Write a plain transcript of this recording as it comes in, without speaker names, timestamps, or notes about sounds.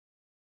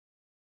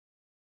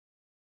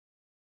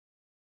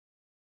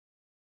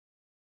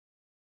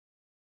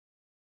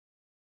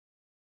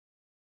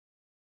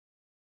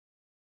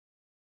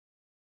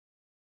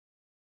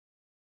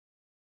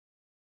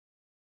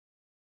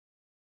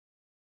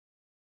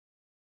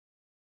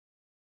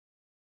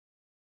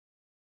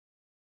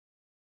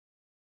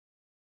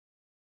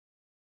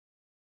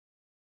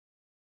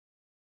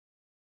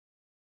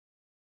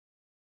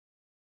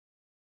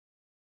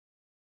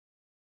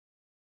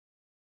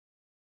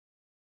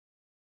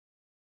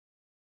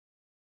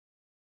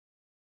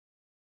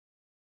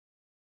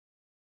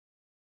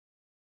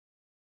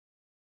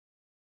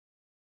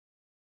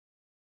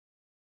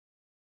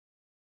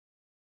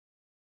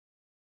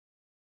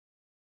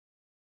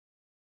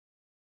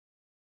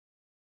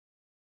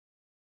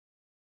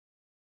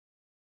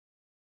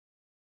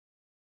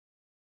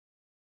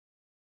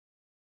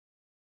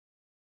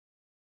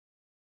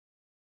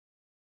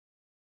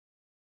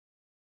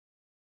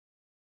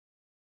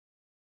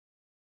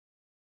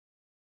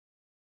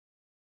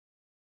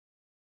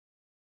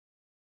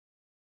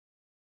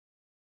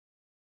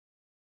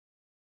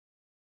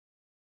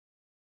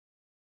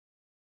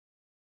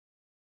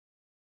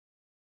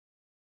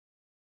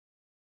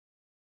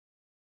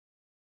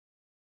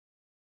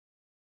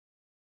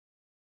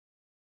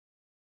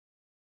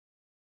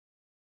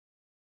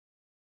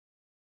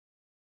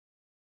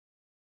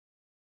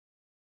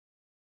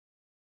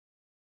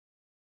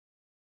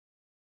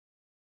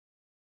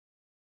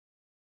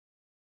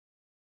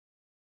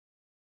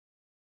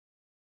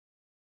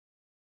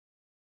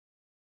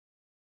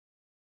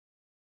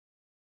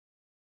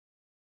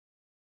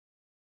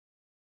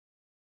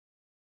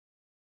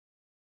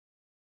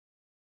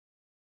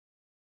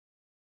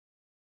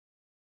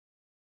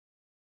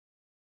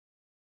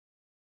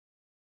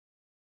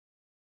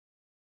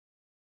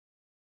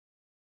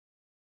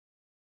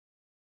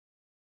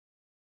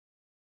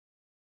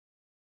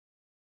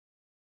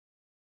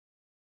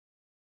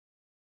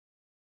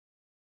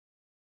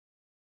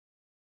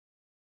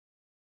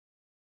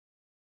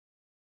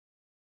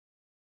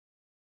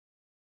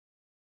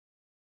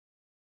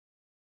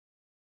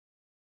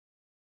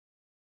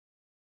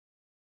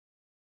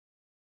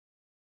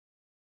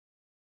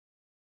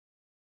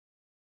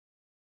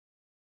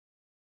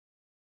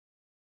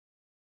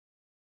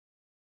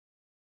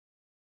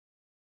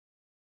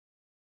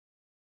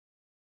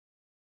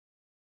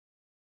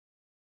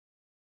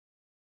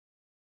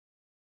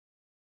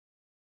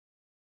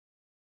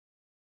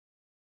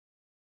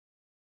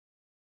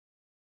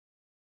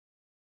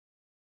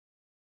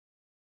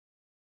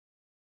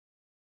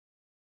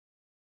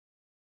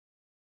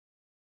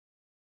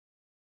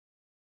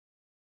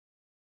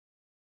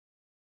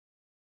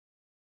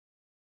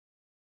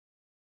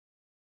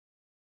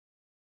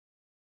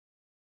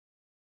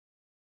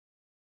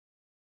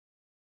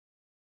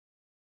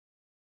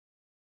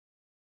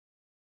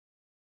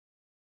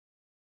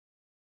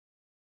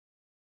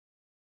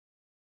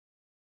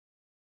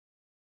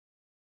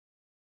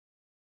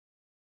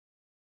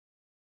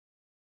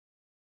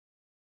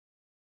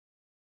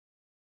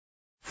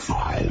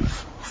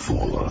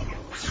4,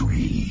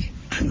 3,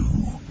 2,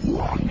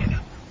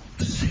 1,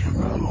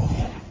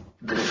 0.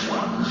 This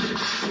one's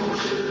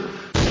explosive.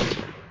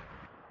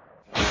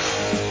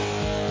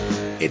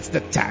 It's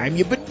the time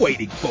you've been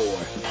waiting for.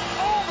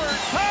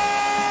 Overtime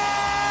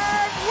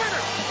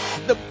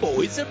winner! The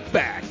boys are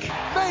back.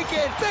 Make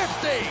it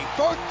 50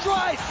 for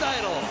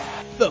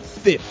Draisaitl. The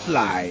Fifth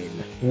Line.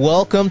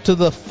 Welcome to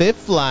the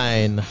Fifth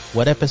Line.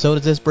 What episode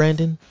is this,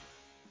 Brandon?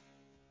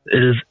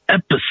 It is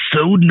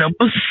episode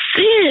number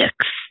 6.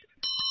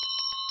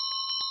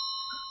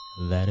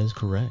 That is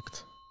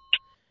correct.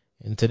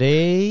 And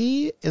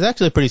today is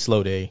actually a pretty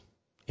slow day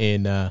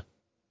in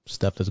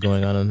stuff that's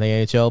going on in the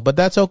NHL, but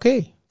that's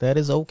okay. That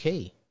is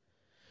okay.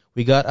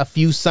 We got a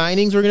few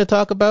signings we're going to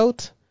talk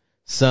about.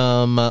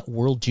 Some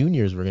World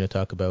Juniors we're going to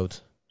talk about.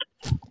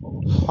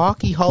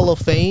 Hockey Hall of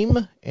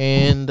Fame.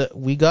 And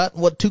we got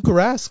what Tuukka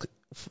Rask,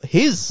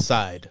 his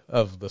side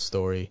of the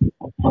story.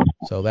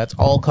 So that's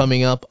all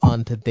coming up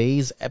on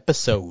today's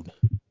episode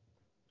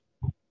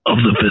Of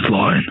the Fifth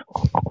Line.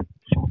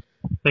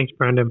 Thanks,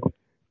 Brandon.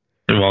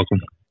 You're welcome.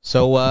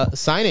 So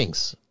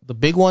signings. The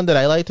big one that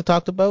I like to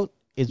talk about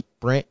is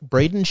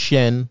Brayden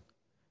Schenn.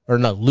 Or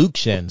no, Luke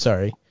Schenn,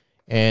 sorry.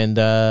 And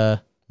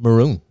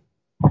Maroon.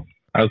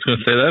 I was going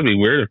to say that'd be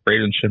weird if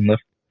Brayden Schenn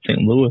left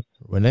St. Louis.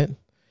 Wouldn't it?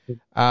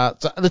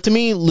 So, to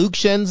me, Luke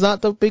Schenn's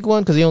not the big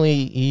one because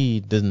he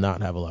does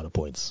not have a lot of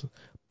points.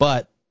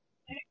 But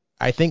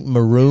I think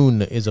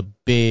Maroon is a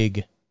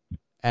big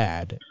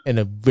ad and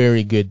a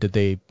very good that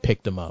they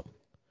picked him up.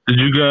 Did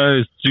you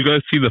guys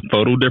see the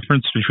photo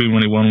difference between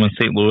when he won with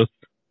St. Louis?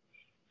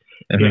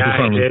 And Yeah,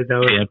 I did. That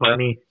was Tampa?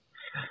 funny.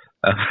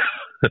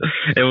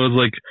 It was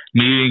like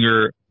meeting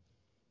your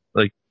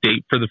like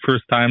date for the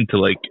first time to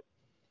like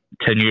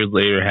 10 years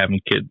later having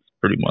kids,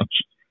 pretty much.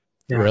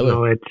 Yeah, Really?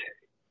 No,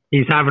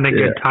 he's having a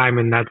good time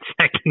in that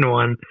second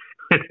one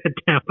at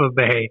Tampa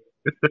Bay.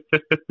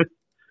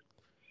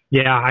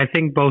 Yeah, I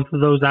think both of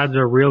those ads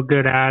are real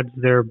good ads.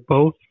 They're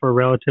both for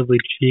relatively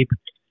cheap.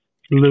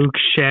 Luke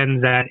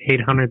Schenn's at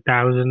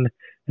 $800,000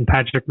 and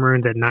Patrick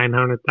Maroon's at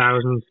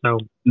 $900,000. So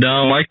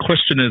Now, my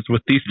question is,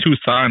 with these two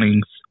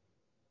signings,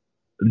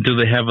 do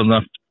they have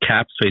enough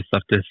cap space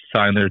left to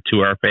sign their 2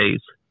 RFAs?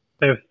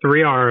 they have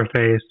 3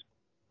 RFAs.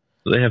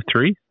 Do they have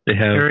 3? They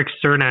have Eric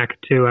Cernak,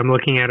 too. I'm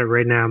looking at it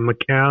right now.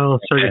 Mikhail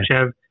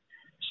Sergachev,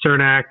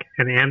 Cernak,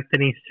 and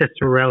Anthony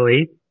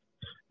Cicerelli.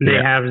 They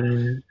have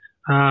 $2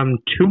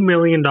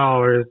 million,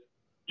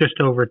 just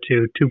over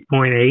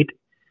 2.8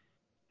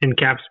 in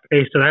cap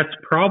space. So that's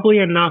probably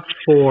enough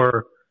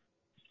for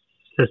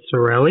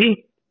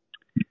Cicerelli.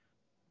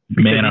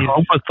 Man, I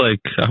hope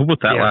with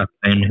that Yeah. last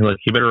name, like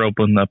he better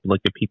open up like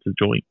a pizza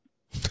joint.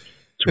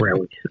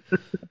 Really,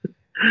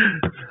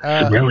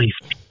 really,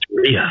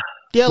 yeah.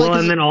 Yeah, like Well,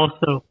 and then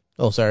also,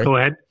 oh, sorry. go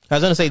ahead. I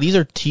was gonna say these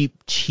are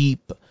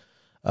cheap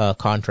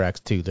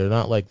contracts too. They're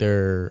not like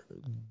they're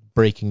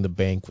breaking the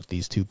bank with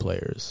these two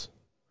players.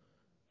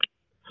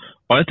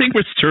 Well, I think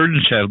with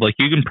Sergachev, like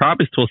you can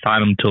probably still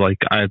sign him to like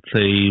I'd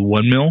say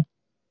 $1 million.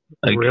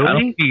 Like Really? I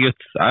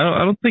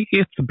don't think he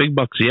gets the big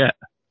bucks yet.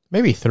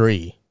 Maybe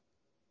 3.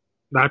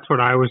 That's what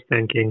I was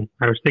thinking.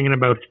 I was thinking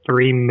about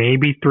 3,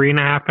 maybe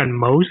 3.5 at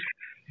most.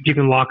 You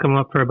can lock them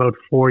up for about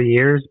 4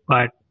 years,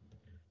 but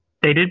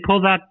they did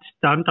pull that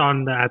stunt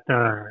at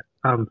the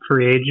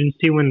free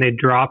agency when they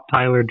dropped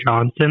Tyler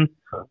Johnson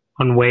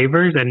on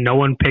waivers and no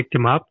one picked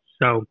him up.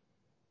 So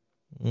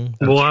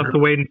we'll have to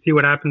wait and see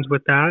what happens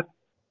with that.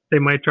 They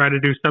might try to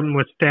do something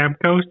with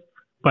Stamkos,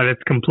 but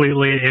it's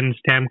completely in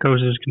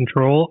Stamkos'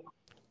 control.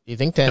 Do you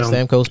think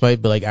Stamkos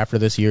might be like after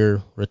this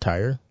year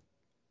retire?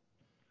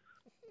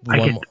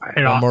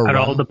 It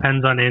all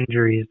depends on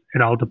injuries.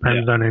 It all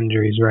depends on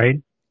injuries,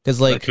 right? Because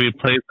Like if he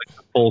plays like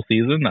the full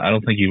season, I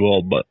don't think he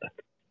will. But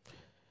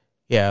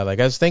yeah, like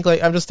I'm just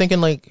thinking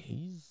like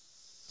he's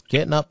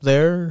getting up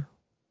there.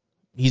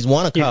 He's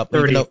won a cup,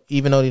 30.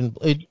 even though he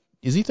didn't.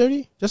 Is he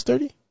 30? Just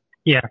 30?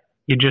 Yeah,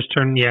 you just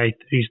turned. Yeah,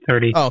 he's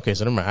 30. Oh, okay.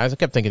 So never mind. I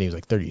kept thinking he was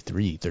like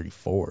 33,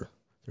 34,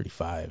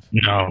 35.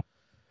 no,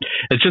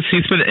 it's just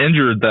he's been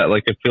injured that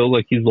like I feel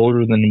like he's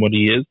older than what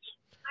he is.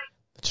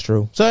 That's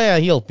true. So yeah,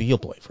 he'll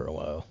play for a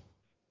while.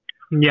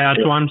 Yeah,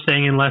 that's what I'm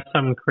saying. Unless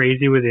something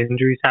crazy with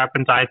injuries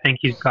happens, I think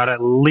he's got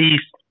at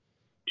least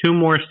 2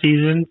 more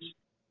seasons,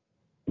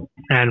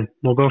 and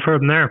we'll go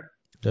from there.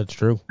 That's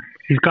true.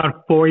 He's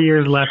got 4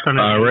 years left on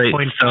a Right,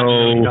 $8.5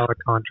 million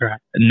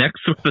contract.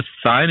 Next with the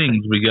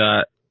signings, we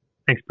got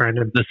Thanks,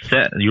 Brandon. the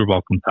set. You're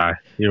welcome, Ty.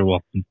 You're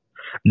welcome.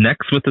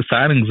 Next with the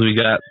signings, we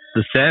got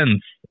the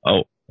Sens.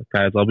 Oh,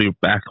 guys, I'll be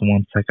back in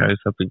 1 second. I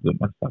just have to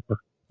get my supper.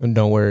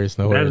 No worries.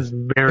 No That worries.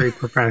 is very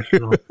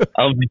professional.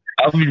 I'll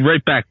be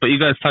right back. But you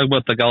guys talk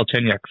about the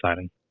Galchenyuk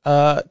signing.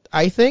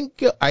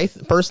 I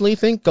personally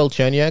think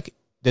Galchenyuk,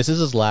 this is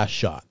his last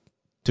shot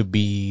to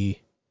be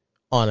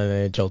on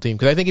an NHL team.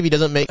 Because I think if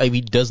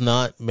he does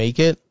not make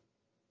it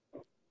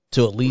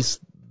to at least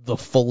the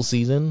full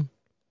season,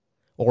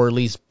 or at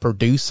least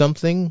produce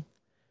something,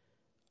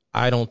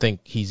 I don't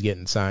think he's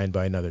getting signed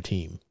by another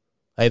team.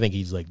 I think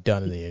he's like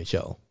done in the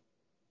NHL.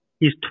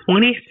 He's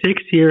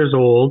 26 years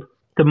old.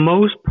 The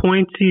most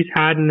points he's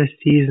had in the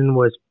season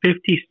was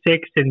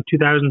 56 in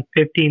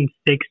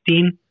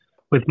 2015-16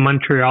 with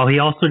Montreal. He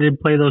also did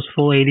play those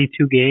full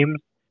 82 games.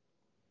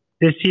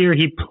 This year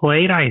he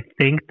played, I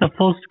think, the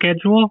full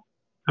schedule.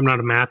 I'm not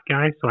a math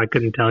guy, so I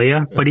couldn't tell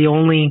you. But he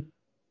was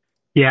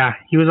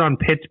on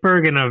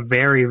Pittsburgh in a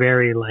very,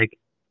 very,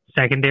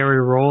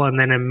 secondary role. And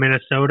then in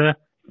Minnesota,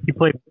 he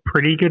played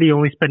pretty good. He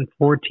only spent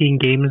 14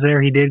 games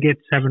there. He did get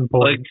 7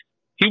 points.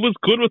 He was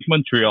good with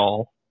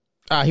Montreal.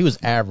 He was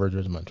average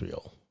with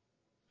Montreal.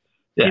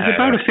 He's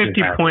about a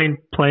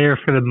 50-point player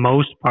for the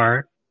most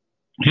part.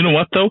 You know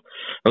what, though?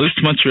 At least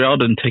Montreal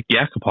didn't take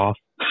Yakupov.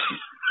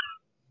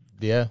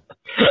 Yeah.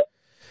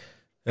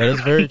 That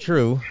is very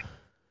true.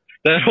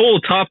 That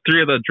whole top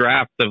 3 of the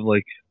draft of,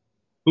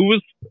 who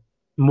was...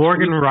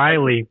 Morgan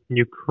Riley,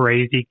 you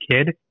crazy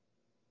kid.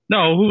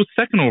 No, who was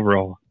second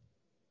overall?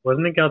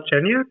 Wasn't it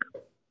Galchenyuk?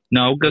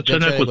 No,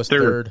 Galchenyuk was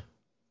third.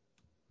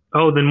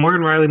 Oh, then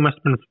Morgan Riley must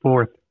have been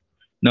 4th.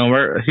 No,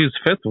 he was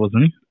 5th,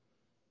 wasn't he?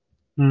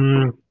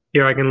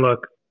 Here, I can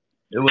look.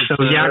 It was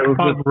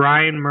Yakupov,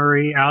 Ryan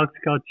Murray, Alex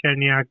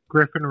Galchenyuk,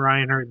 Griffin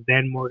Reinhart,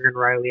 then Morgan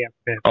Riley at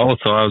 5th. Oh,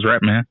 so I was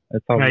right, man.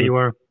 Yeah, you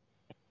were.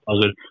 I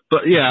was good.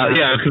 But yeah,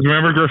 because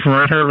remember Griffin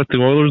Reinhardt with the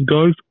Oilers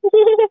guys?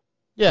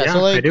 Yeah,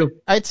 so I do.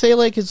 I'd say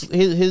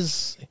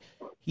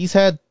he's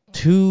had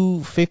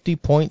 2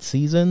 50-point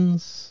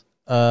seasons.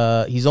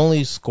 He's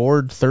only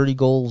scored 30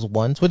 goals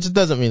once, which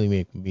doesn't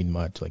really mean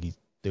much. He's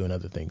doing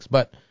other things,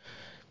 but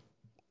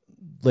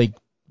you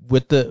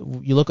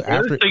look after. The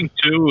other thing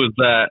too is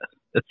that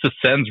it's the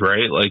Sens,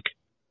 right?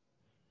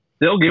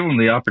 They'll give him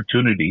the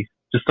opportunity,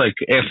 just like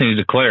Anthony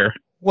Duclair.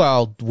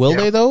 Well, will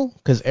they though?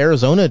 Because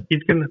Arizona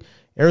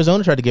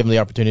tried to give him the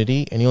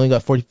opportunity, and he only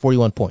got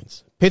 41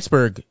 points.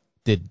 Pittsburgh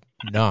did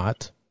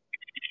not.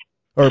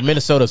 Or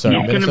Minnesota,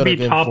 sorry. He's going to be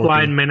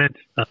top-line minutes,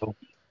 though.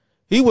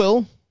 He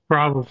will.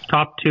 Probably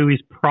top 2.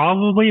 He's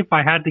probably, if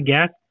I had to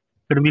guess,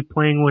 going to be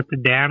playing with the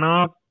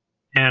Danov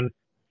and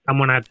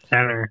someone at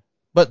center.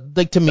 But,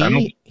 to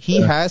me, he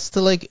has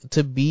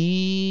to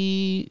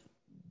be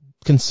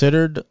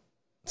considered,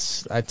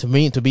 to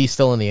me, to be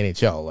still in the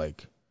NHL.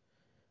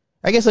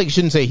 I guess, you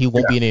shouldn't say he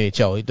won't be in the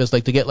NHL. He does,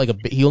 to get,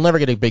 he'll never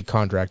get a big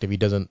contract if he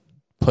doesn't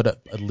put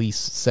up at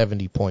least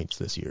 70 points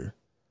this year.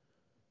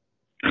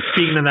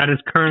 Speaking of that, his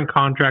current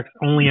contract's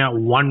only at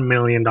 $1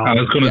 million. I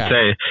was going to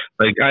say,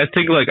 I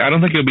think, I don't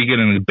think he'll be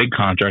getting a big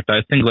contract.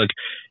 I think,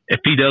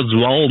 if he does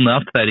well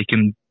enough that he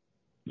can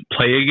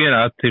play again,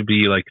 I have to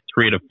be,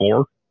 3 to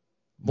 4.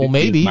 Well,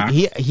 maybe.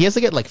 He has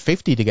to get,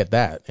 50 to get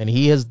that, and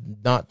he has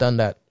not done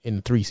that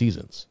in 3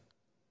 seasons.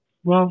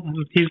 Well,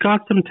 he's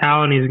got some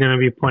talent he's going to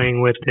be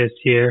playing with this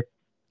year.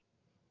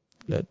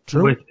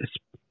 True.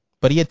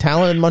 But he had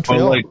talent in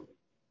Montreal.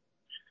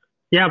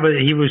 Yeah, but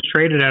he was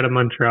traded out of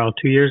Montreal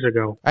 2 years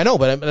ago. I know,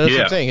 but that's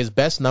what I'm saying. His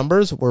best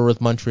numbers were with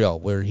Montreal,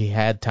 where he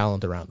had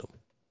talent around him.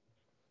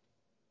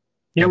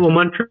 Yeah, well,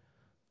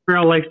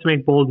 Montreal likes to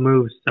make bold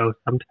moves, so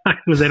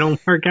sometimes they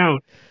don't work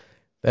out.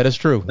 That is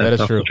true. That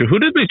is true. Who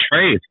did they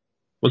trade?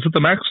 Was it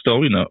the Max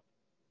Domi? No.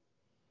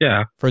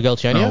 Yeah. For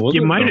Galchenyuk?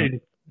 You might have.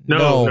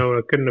 No,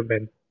 it couldn't have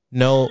been.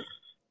 No,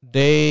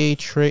 they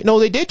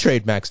did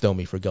trade Max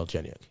Domi for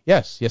Galchenyuk.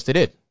 Yes, they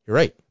did. You're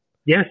right.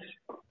 Yes.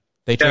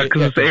 Because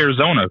it's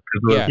Arizona.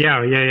 Yeah.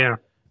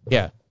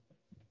 Yeah.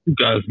 You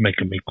guys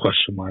making me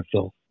question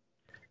myself.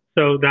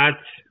 So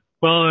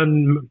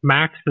and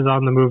Max is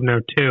on the move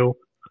now too.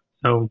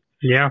 So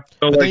yeah.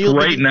 So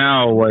right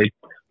now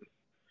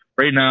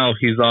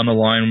he's on the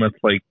line with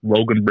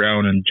Logan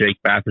Brown and Jake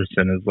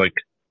Batherson is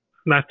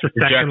That's the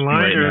second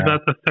line, or is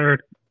that the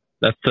third?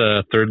 That's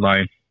the third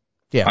line.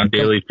 Yeah. On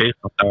Daily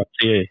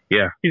Faceoff.ca.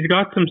 Yeah. He's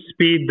got some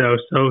speed though,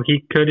 so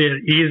he could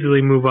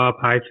easily move up,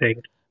 I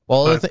think.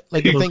 Well,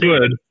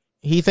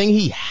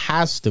 he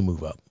has to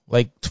move up.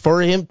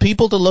 For him,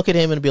 people to look at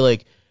him and be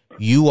like,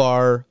 you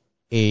are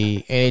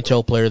a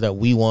NHL player that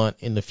we want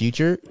in the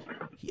future.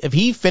 If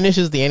he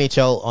finishes the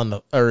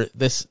NHL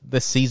this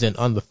season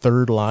on the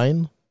third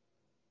line,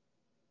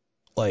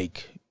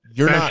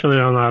 you're especially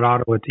on that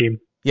Ottawa team.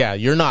 Yeah,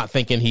 you're not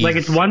thinking he's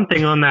it's one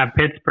thing on that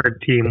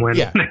Pittsburgh team when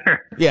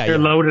they're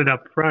loaded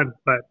up front,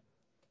 but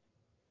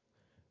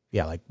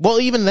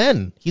even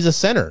then he's a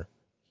center.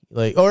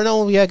 I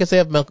guess they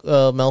have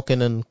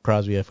Malkin and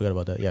Crosby. I forgot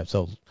about that. Yeah,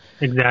 so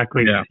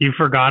exactly. Yeah. You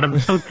forgot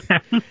about them.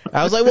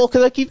 I was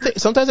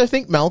because sometimes I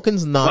think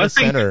Malkin's not a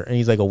center and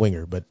he's a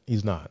winger, but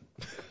he's not.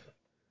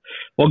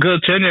 Well,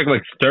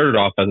 Galchenyuk started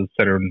off as a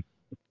center.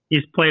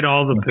 He's played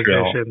all the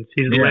positions.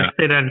 He's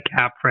listed and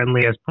cap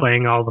friendly as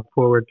playing all the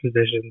forward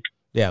positions.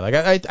 Yeah,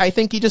 I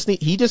think he just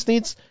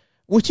needs,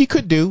 which he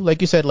could do,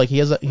 like you said,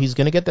 he's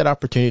gonna get that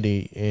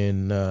opportunity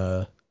in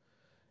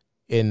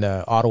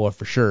Ottawa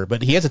for sure,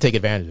 but he has to take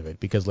advantage of it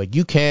because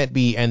you can't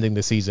be ending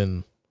the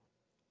season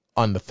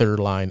on the third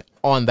line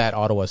on that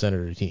Ottawa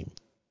Senator team.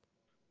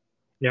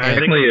 Yeah, I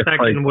think the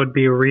second would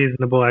be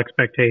reasonable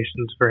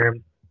expectations for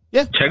him.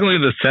 Yeah, technically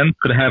the Sens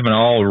could have an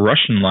all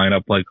Russian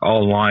lineup,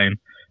 all line,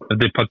 if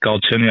they put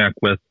Galchenyuk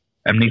with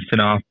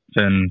Anisimov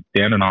and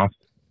Danilov.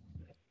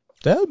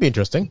 That would be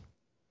interesting.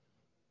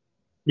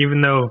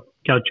 Even though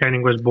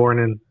Galchenyuk was born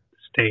in the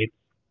States.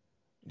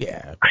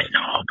 Yeah. I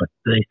know, but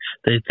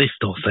they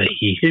still say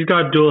he. He's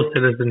got dual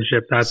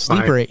citizenship. That's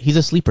Sleeper. fine. He's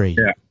a sleeper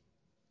agent. Yeah.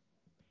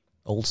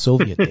 Old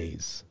Soviet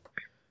days.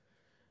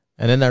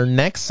 And then our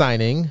next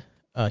signing,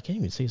 I can't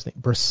even say his name.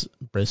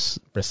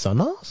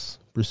 Brissonos?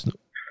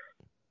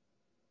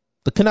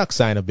 The Canucks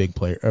signed a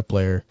player,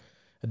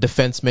 a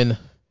defenseman.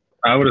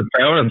 I wouldn't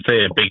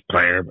say a big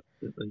player, but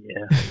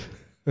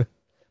yeah.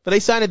 But they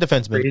signed a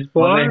defenseman.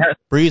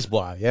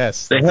 Brisebois,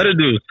 yes. They had to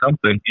do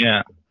something,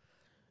 yeah.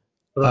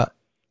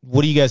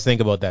 What do you guys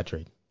think about that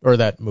trade or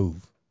that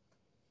move?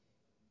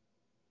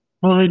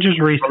 Well, they just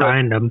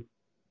re-signed him.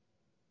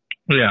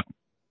 Yeah.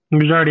 He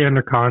was already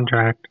under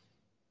contract.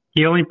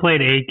 He only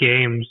played 8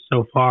 games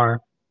so far.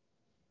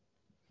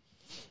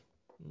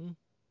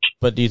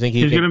 But do you think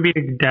he's going to be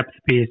a depth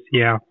piece?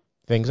 Yeah.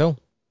 Think so?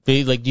 Do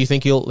you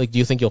think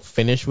he'll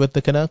finish with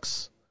the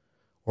Canucks,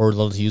 or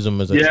they'll use him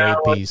as a trade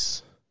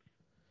piece?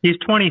 He's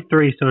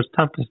 23, so it's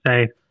tough to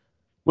say.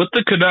 With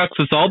the Canucks,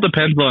 it all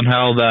depends on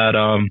how that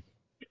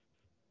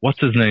what's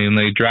his name?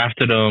 They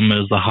drafted him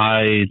as a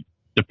high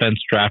defense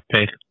draft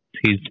pick.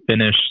 He's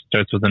Finnish,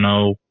 starts with an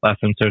O,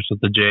 last name starts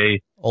with a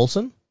J.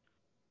 Olsen?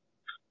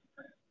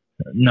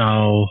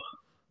 No,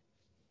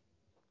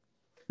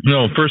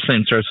 first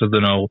name starts with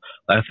an O,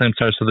 last name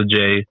starts with a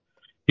J.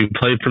 He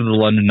played for the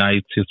London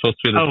Knights. He's supposed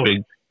to be this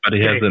big, but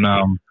he has an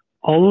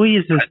Oli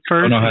is his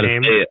first name. I don't know how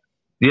to say it.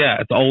 Yeah,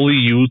 it's Oli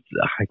U.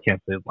 I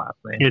can't say his last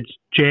name. It's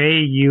Juollevi.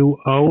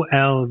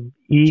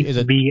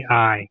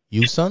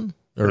 Yuson?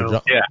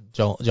 Or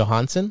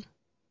Johansson?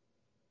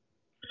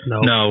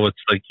 No,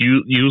 it's like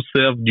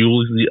Yusef,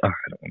 Julie. I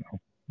don't know.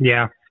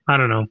 Yeah, I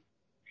don't know.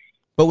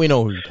 But we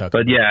know who you're talking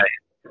about. But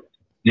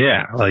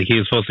yeah, like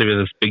he's supposed to be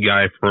this big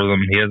guy for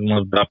them. He hasn't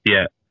lived up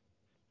yet.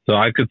 So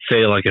I could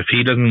say, like, if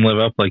he doesn't live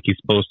up like he's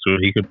supposed to,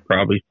 he could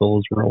probably fill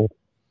his role.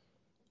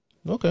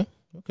 Okay.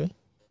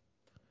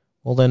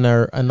 Well, then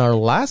our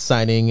last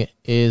signing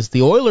is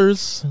the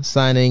Oilers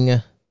signing.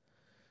 Is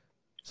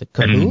it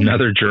Cahoon?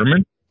 Another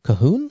German?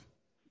 Cahoon?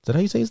 Is that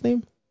how you say his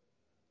name?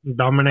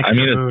 Dominic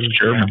Cahoon. It's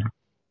German.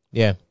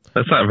 Yeah.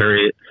 That's not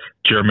very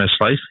German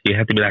slice. You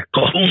have to be like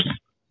Cahoon.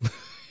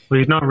 Well,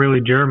 he's not really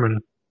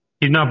German.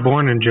 He's not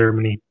born in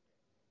Germany.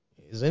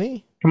 Isn't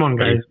he? Come on,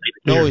 guys.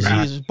 No,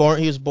 he's born.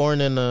 He was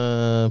born in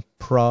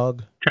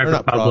Prague. Czech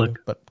Republic. Prague,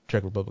 but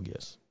Czech Republic,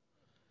 yes.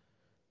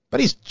 But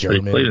he's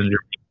German. He played in Germany.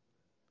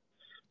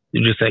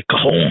 You just say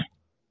Cajon.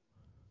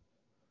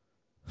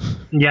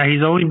 Yeah,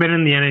 he's only been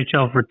in the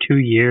NHL for 2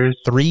 years.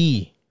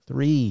 Three.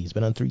 He's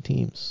been on 3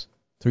 teams.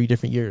 3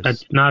 different years.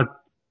 That's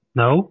not.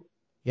 No.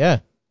 Yeah.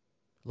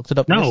 Looked it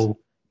up. No.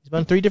 He's been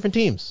on 3 different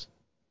teams.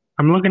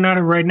 I'm looking at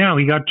it right now.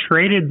 He got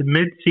traded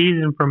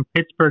mid-season from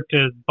Pittsburgh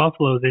to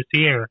Buffalo this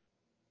year.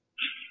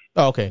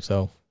 Oh, okay,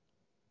 so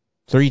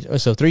 3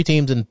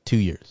 teams in 2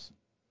 years.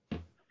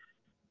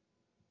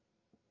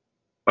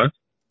 What?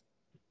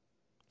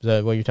 Is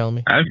that what you're telling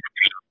me?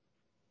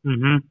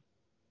 Mm-hmm.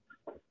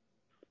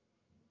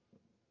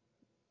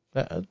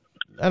 I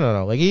don't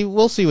know. Like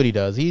we'll see what he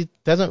does. He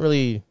doesn't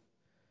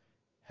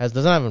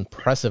have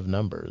impressive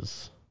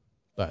numbers,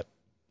 but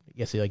I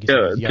guess like you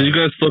said, did you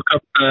guys look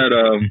up that?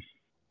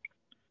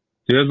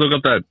 Did you guys look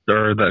up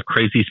that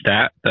crazy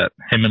stat that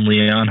him and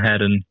Leon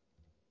had in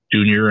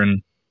junior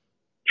in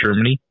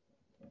Germany?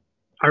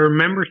 I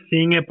remember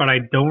seeing it, but I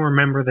don't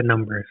remember the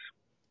numbers.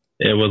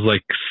 It was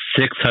like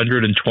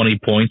 620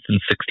 points in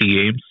 60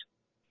 games.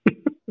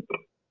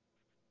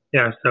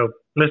 Yeah, so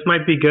this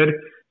might be good.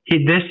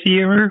 This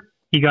year,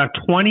 he got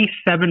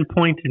 27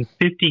 points in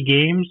 50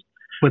 games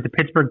with the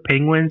Pittsburgh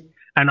Penguins,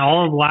 and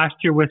all of last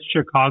year with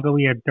Chicago,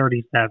 he had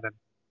 37.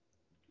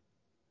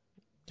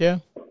 Yeah.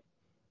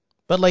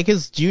 But like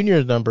his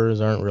junior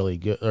numbers aren't really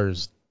good,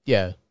 his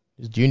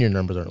junior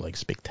numbers aren't like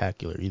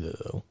spectacular either,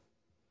 though.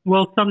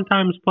 Well,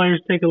 sometimes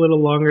players take a little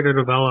longer to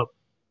develop.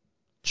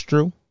 It's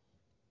true.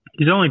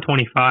 He's only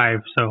 25,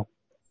 so.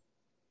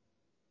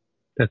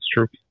 That's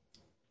true.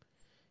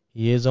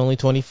 He is only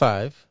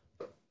 25.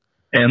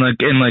 And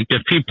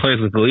if he plays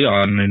with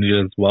Leon and he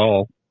does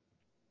well,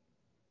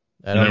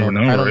 I don't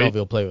know if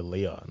he'll play with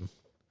Leon.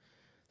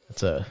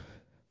 That's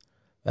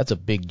a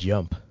big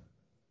jump.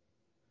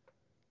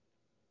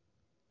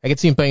 I could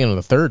see him playing on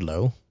the third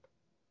low,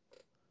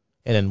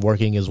 and then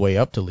working his way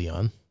up to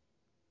Leon.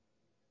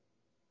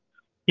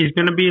 He's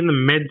going to be in the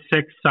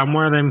mid-6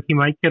 somewhere. Then he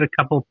might get a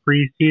couple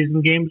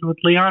preseason games with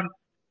Leon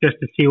just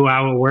to see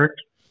how it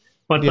works.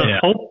 But the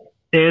hope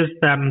is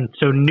that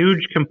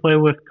Nuge can play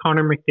with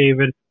Connor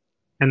McDavid,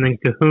 and then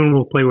Cahoon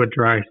will play with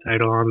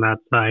Draisaitl on that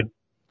side.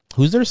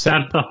 Who's their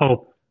second? That's the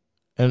hope.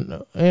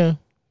 And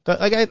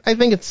I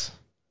think it's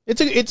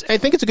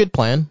a good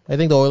plan. I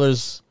think the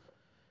Oilers,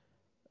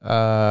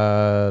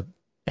 and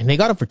they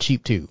got him for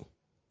cheap too,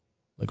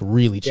 like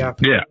really cheap.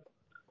 Yeah.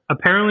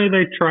 Apparently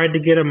they tried to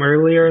get him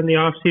earlier in the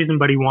offseason,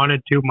 but he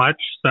wanted too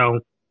much, so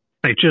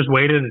they just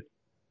waited.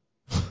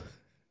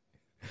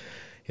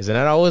 Isn't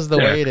that always the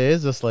way it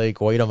is? Just like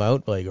wait him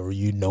out, like, or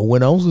no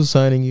one else is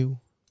signing you.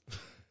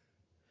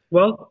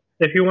 Well,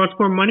 if he wants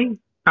more money,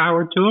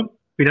 power to him.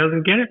 If he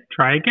doesn't get it,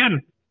 try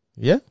again.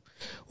 Yeah.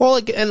 Well,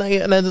 like,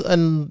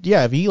 and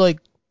yeah, if he like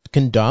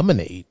can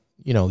dominate,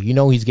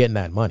 he's getting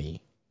that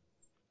money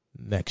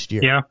next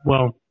year. Yeah,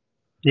 well,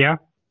 yeah.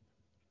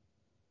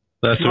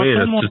 That's Well, the way.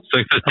 almost It's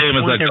like the same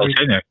as like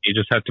Galchenyuk. You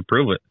just have to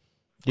prove it.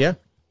 Yeah.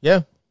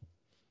 Yeah.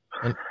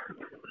 And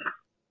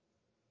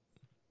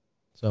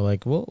so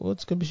like, well,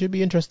 should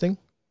be interesting.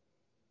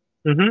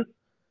 Mm-hmm.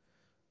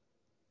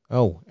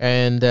 Oh,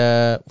 and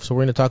so we're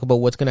going to talk about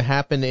what's going to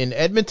happen in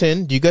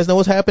Edmonton. Do you guys know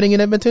what's happening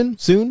in Edmonton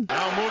soon?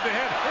 Now moved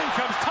ahead. In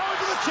comes Thomas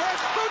with a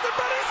chance. Through the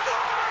but he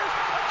scores!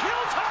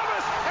 Akil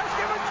Thomas has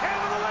given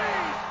Canada the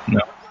lead.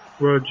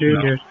 No. World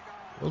Juniors.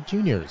 World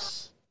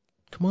Juniors.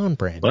 Come on,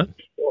 Brandon.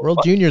 What? World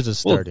Juniors is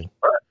starting.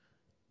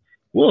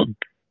 World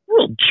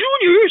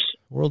Juniors?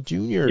 World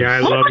Juniors. Yeah, I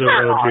love the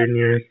World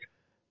Juniors.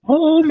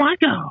 Oh, my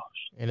gosh.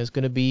 And it's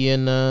going to be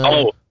in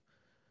Oh.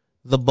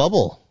 the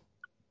bubble.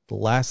 The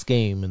last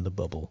game in the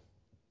bubble.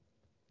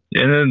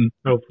 And then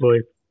Hopefully.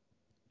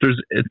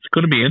 it's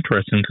going to be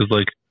interesting because,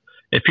 like,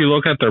 if you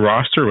look at the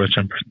roster, which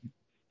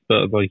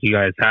like you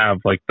guys have,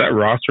 like, that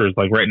roster is,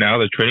 like, right now,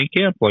 the training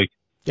camp, like,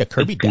 Yeah,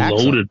 Kirby it's Dax.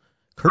 loaded.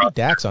 Kirby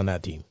Dax on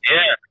that team.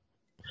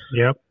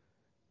 Yeah. Yep.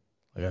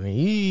 Like, I mean,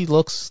 he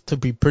looks to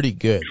be pretty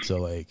good. So,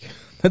 like,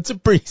 that's a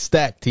pretty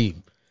stacked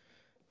team.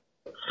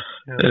 Yeah.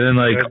 And then,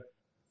 like,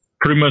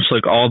 pretty much,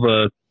 like, all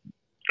the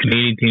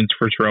Canadian teams'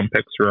 first-round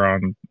picks are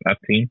on that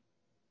team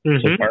so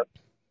Mm-hmm. far,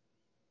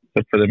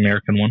 except for the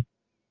American one.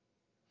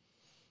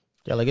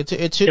 Yeah, like it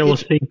We'll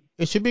see.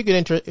 should be a good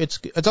interest.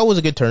 It's always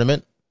a good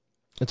tournament.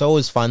 It's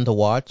always fun to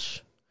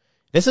watch.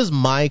 This is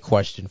my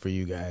question for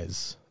you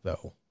guys,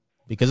 though,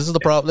 because this is the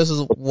problem. This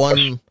is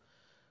one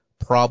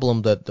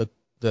problem that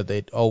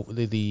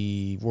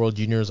the World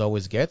Juniors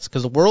always gets,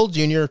 because the World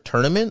Junior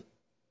tournament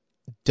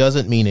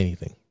doesn't mean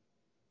anything.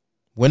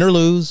 Win or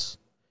lose,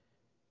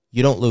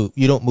 you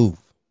don't move.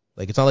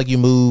 Like, it's not like you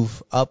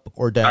move up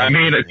or down. I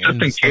mean, it's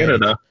just in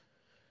Canada.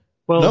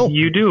 Well, No.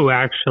 you do,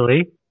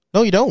 actually.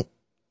 No, you don't.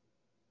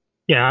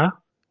 Yeah.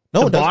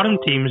 No, the it doesn't. bottom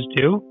teams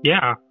do.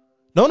 Yeah.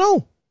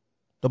 No.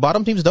 The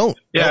bottom teams don't.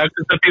 Yeah,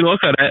 because if you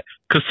look at it,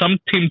 because some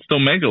teams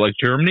don't make it, like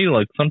Germany,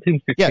 like some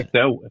teams get kicked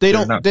out. if They they're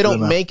don't. not They good don't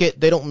enough. make it.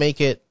 They don't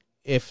make it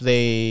if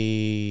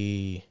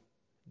they.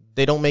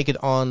 They don't make it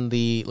on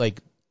the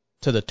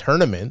to the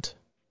tournament,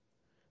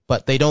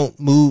 but they don't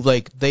move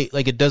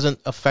it doesn't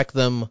affect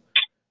them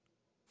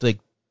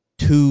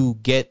to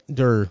get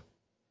their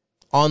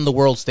on the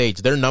world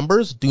stage. Their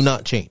numbers do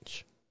not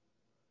change.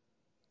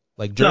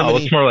 Like Germany, No,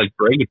 it's more like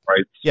bragging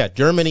rights. yeah,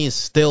 Germany is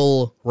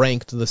still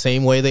ranked the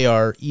same way they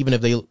are, even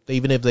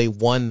if they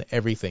won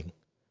everything.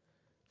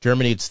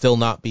 Germany would still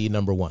not be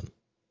number one.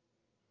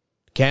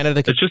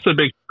 Canada could, It's just a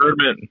big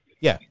tournament.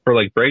 Yeah. For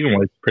like bragging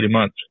rights, pretty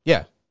much.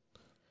 yeah.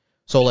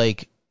 So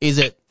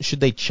should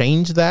they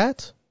change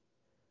that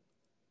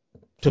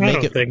to I make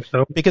don't it? think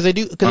so. Because they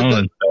do. I Because don't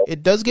think so.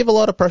 it does give a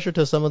lot of pressure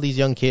to some of these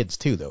young kids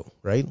too, though,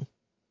 right?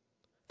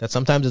 That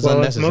sometimes is Well,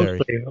 unnecessary.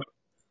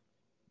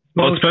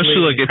 Well, especially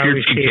like if how you're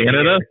we Team see it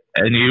Canada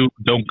here. and you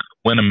don't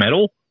win a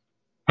medal,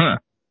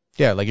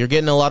 Yeah, like you're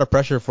getting a lot of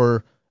pressure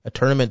for a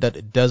tournament that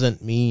it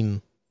doesn't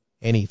mean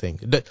anything.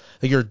 Like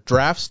your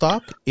draft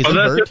stock isn't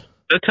hurt.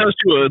 that tells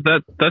you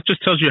that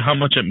just tells you how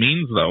much it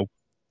means, though.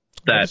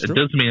 That That's it true.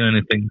 doesn't mean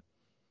anything,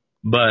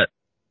 but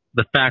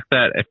the fact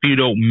that if you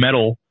don't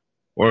medal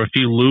or if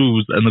you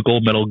lose in the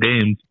gold medal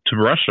game to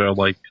Russia,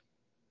 like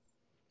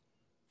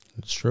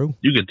It's true.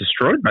 you get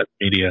destroyed by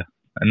the media,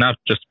 and not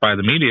just by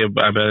the media,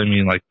 but I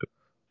mean like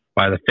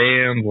by the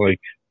fans, like.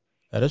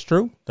 That is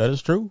true. That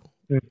is true.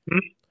 Mhm.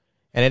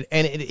 And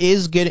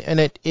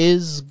it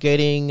is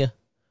getting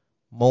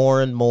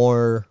more and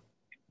more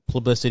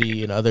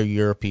publicity in other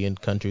European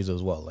countries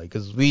as well. Like,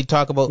 because we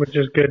talk about, Which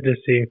is good to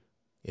see.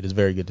 it is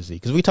very good to see.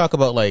 Because we talk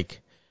about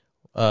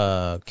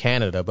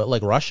Canada, but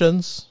like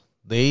Russians,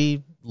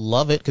 they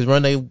love it. Because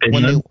when they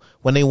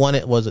won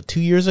it, was it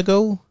 2 years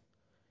ago?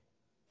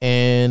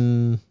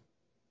 And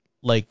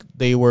like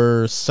they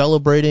were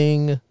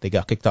celebrating, they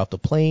got kicked off the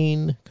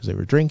plane because they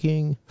were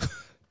drinking.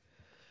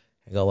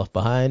 They got left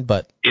behind,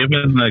 but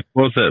Even like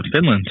what was it,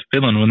 Finland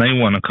when they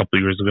won a couple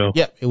years ago.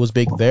 yeah, it was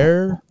big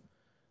there.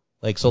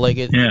 Like, so like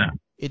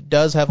it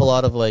does have a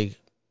lot of like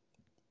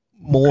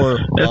more.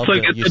 It's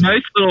like it's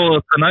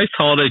a nice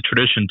holiday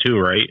tradition too,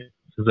 right?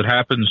 Because it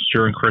happens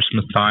during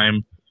Christmas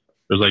time.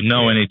 There's like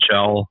no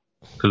NHL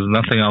because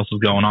nothing else is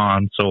going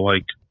on, so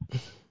like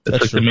it's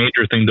That's like true. the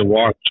major thing to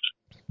watch.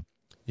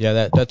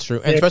 Yeah, that's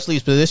true, and especially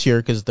for this year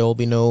because there will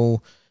be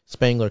no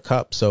Spangler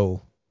Cup,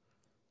 so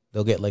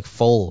they'll get like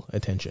full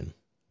attention.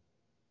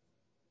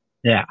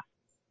 Yeah,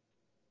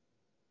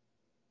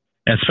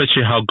 and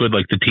especially how good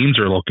like the teams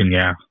are looking.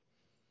 Yeah,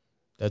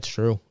 That's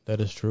true. That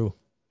is true.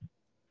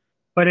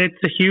 But it's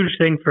a huge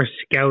thing for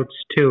scouts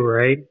too,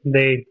 right?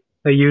 They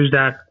use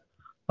that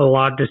a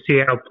lot to see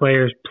how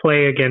players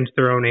play against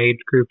their own age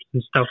groups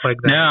and stuff like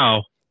that.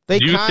 now They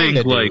do you kind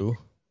of think like do.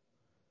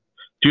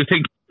 do you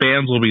think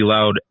fans will be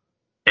allowed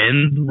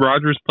in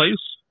Rogers Place?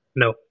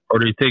 No. Or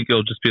do you think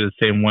it'll just be the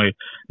same way?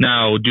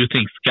 Now, do you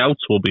think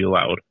scouts will be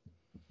allowed?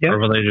 Yeah. Or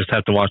will they just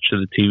have to watch to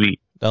the TV?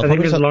 They'll I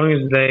think probably as have- long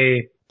as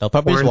they They'll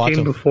probably just watch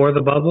Quarantine them. before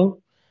the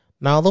bubble.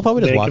 No, they'll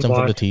probably just They watch can them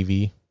from the watch.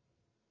 TV.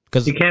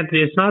 Because You can't.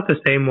 It's not the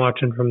same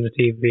watching from the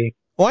TV.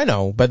 oh, I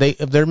know, but if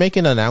they're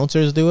making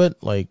announcers do it,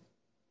 like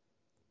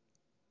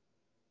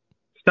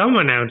Some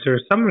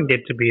announcers, someone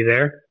get to be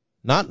there.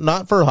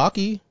 not for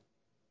hockey.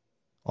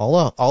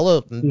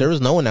 There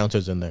was no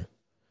announcers in there.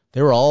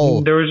 They were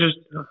all. There was just.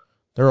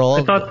 They're all.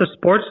 I thought the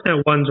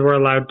Sportsnet ones were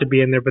allowed to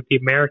be in there, but the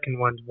American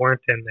ones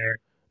weren't in there.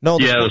 No,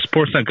 Yeah, the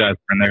Sportsnet guys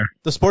were in there.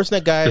 the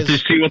Sportsnet guys. Did you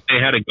see what they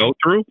had to go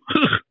through?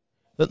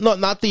 No,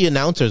 not the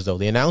announcers though.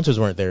 The announcers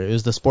weren't there. It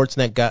was the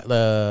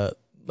Sportsnet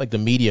like the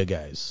media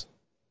guys.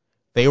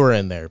 They were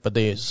in there, but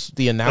the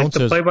Like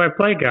announcers. the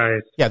play-by-play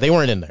guys. Yeah, they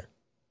weren't in there.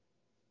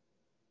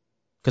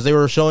 Because they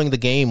were showing the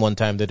game one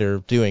time that they're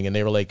doing, and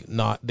they were like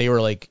not. They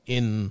were like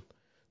in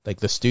like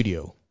the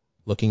studio,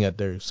 looking at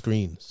their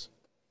screens.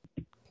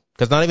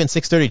 Because not even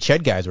 6:30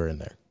 Ched guys were in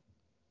there.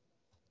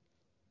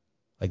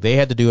 Like they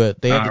had to do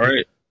it. They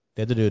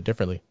had to do it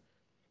differently.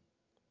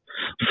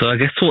 So I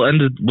guess we'll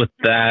end it with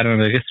that,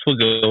 and I guess we'll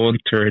go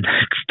into our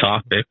next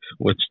topic,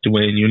 which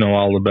Dwayne, you know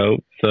all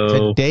about.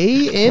 So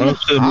Today in why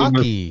don't you move us-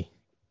 hockey.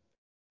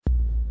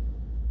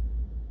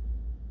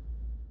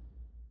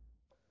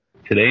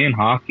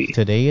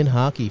 Today in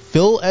hockey,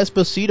 Phil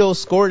Esposito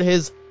scored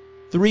his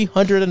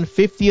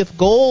 350th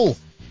goal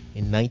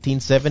in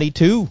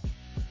 1972.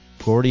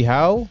 Gordie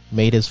Howe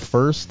made his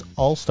first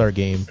All-Star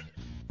game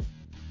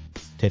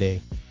today.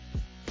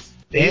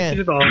 They used And to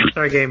do the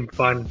All-Star game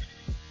fun.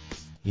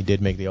 he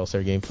did make the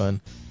All-Star game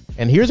fun.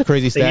 And here's a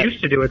crazy They stat.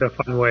 used to do it a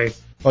fun way.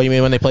 Oh, you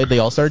mean when they played the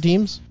All-Star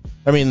teams?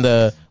 I mean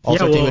the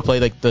All-Star Yeah, team well- would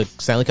play like the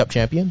Stanley Cup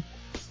champion?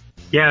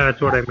 Yeah,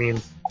 that's what I mean.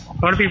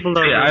 A lot of people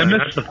don't. Yeah, I know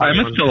that's the missed fun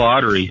one. the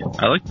lottery.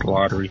 I like the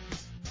lottery.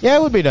 Yeah,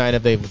 it would be nice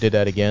if they did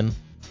that again.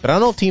 But I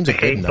don't know if teams I are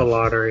good hate the enough.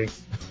 lottery.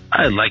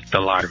 I like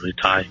the lottery,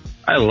 Ty.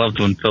 I loved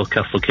when Phil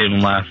Kessel came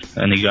in last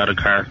and he got a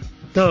car.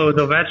 No, it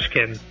was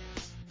Ovechkin.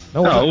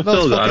 No, No, it's Phil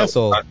Phil got it.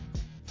 Kessel.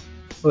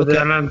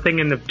 And I'm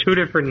thinking of 2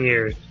 different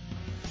years.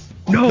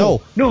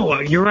 No,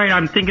 you're right.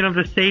 I'm thinking of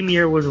the same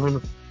year was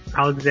when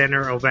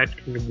Alexander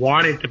Ovechkin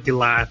wanted to be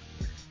last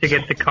to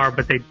get the car,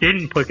 but they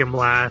didn't put him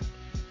last.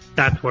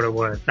 That's what it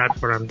was.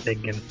 That's what I'm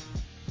thinking.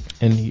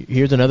 And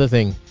here's another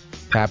thing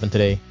that happened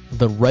today.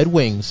 The Red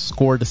Wings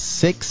scored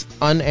 6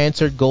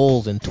 unanswered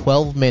goals in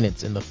 12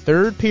 minutes in the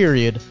third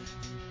period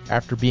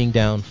after being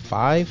down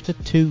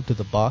 5-2 to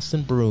the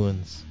Boston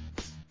Bruins.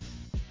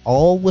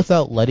 All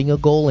without letting a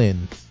goal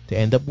in to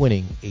end up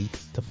winning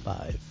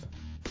 8-5.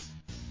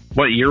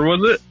 What year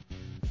was it?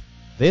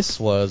 This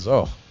was,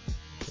 I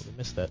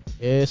missed that.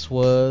 This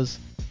was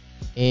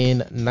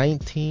in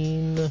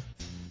 19...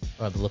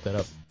 I have to look that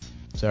up.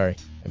 Sorry,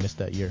 I missed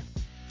that year.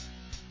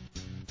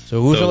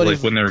 So who's So somebody...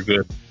 like when they were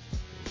good.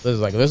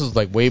 This is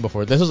like way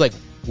before. This was like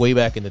way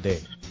back in the day.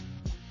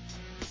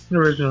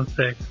 Original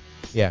 6.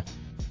 Yeah.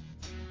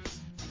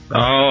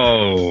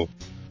 Oh.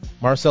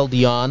 Marcel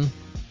Dion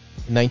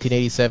in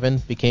 1987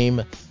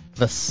 became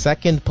the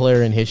second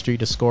player in history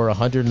to score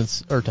 100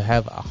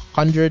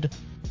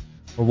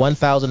 or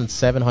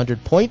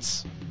 1,700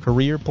 points,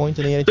 career points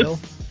in the NHL.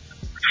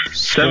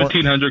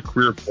 1,700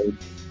 career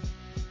points.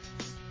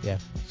 Yeah,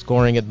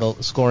 scoring in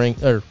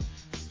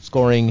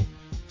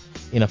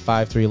a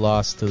 5-3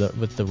 loss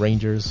with the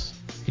Rangers.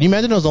 Can you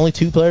imagine there was only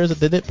 2 players that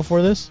did it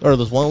before this, or there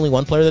was only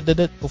one player that did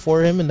it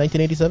before him in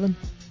 1987?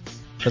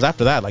 Because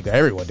after that, like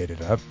everyone did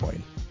it at that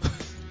point.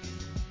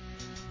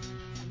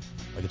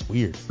 Like it's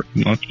weird.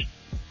 Pretty much.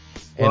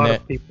 A lot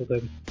of people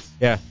did.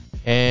 Yeah.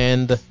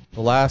 And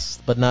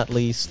last but not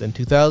least, in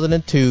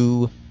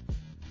 2002,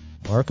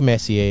 Mark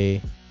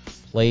Messier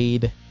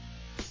played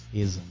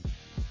his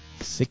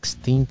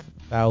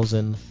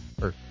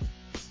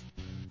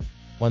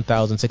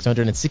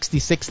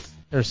 1,666th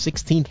or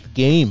 16th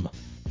game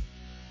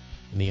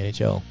in the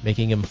NHL,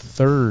 making him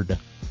third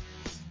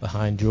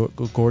behind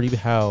Gordie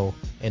Howe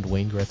and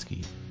Wayne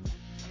Gretzky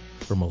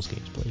for most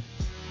games played.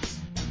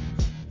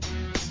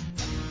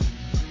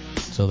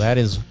 So that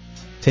is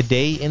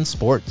today in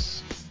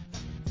sports.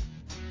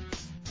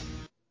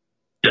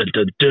 Dun,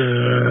 dun,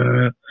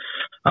 dun.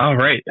 All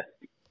right.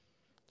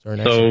 Our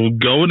next So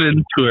going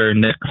into our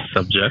next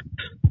subject,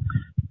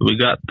 we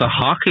got the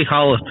Hockey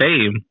Hall of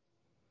Fame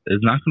is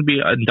not going to be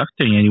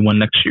inducting anyone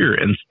next year.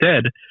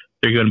 Instead,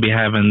 they're going to be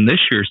having this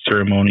year's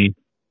ceremony,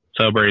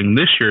 celebrating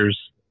this year's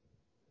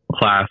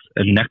class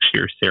and next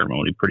year's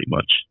ceremony, pretty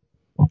much.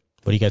 What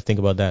do you guys think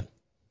about that?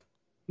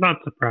 Not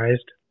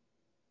surprised.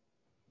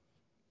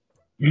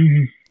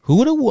 Who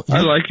would have?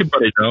 I like it,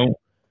 but I don't.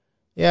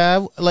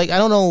 Yeah, like I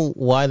don't know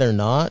why they're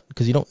not,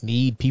 because you don't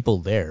need people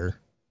there.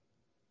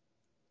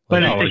 But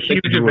No, it's I a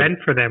think huge they would- event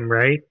for them,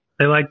 right?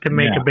 They like to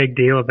make Yeah. a big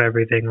deal of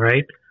everything,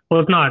 right?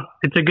 Well, it's not.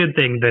 It's a good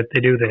thing that they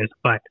do this,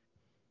 but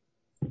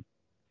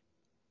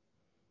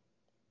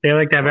they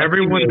like to have I think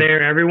everyone they-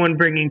 there, everyone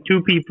bringing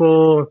 2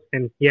 people,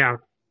 and yeah,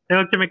 they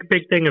like to make a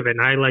big thing of it,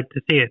 and I like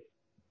to see it.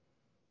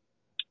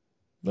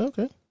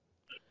 Okay.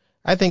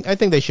 I think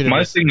they should have.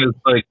 My thing is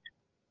like,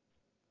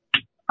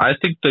 I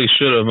think they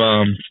should have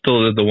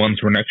still did the ones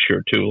for next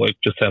year too. Like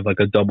just have like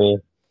a double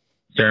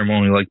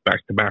ceremony, like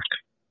back to back.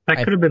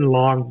 That could have been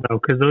long though,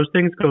 because those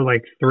things go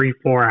like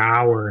 3-4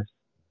 hours.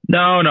 No,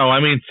 I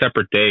mean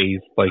separate days.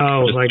 Like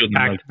just like doing,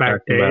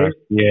 back-to-back days. back-to-back.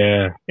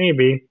 Yeah.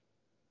 Maybe.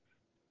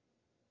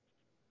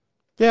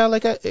 Yeah,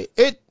 like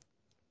it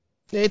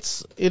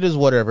is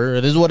whatever.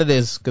 It is what it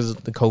is because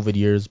of the COVID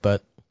years.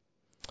 But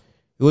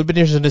it would have been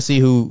interesting to see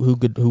who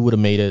would have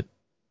made it.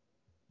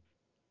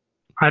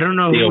 I don't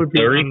know Theo who would be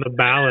Fleury? on the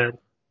ballot.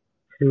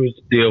 Who's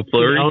Theo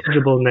Fleury.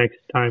 eligible next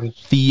time?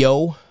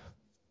 Theo,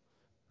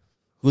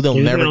 who He's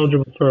been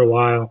eligible for a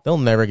while. they'll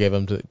never give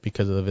him to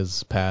because of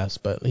his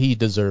past, but he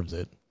deserves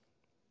it.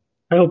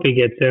 I hope he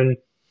gets in.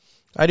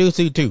 I do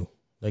too.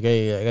 Like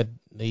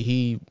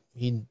he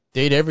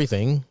did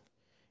everything, and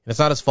it's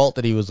not his fault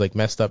that he was like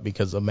messed up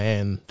because a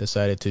man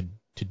decided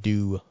to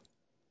do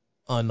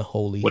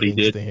unholy What he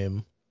things did. to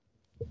him.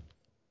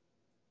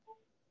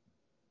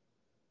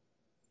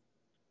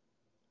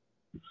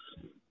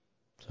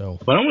 So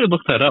Why don't we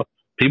look that up?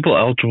 People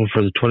eligible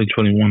for the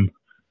 2021. Let's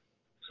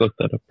look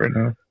that up right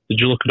now. Did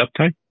you look it up,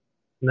 Ty?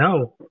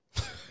 No.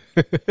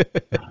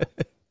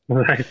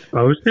 Was I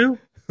supposed to?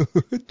 I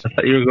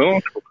thought you were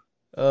going.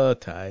 oh,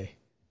 Ty.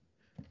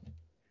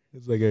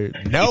 It's like a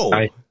no.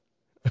 Ty.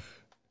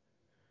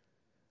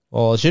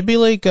 Well, it should be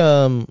like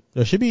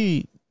there should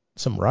be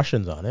some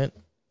Russians on it,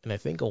 and I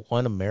think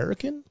one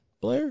American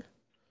player.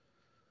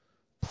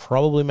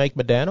 Probably Mike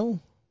Modano.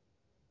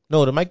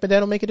 No, did Mike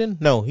Modano make it in?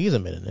 No, he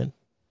hasn't been in it.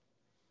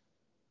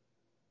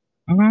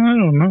 I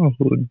don't know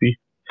who it would be.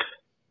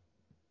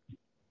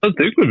 I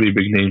think it would be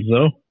big names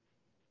though.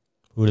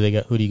 Who do they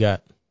got? Who do you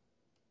got?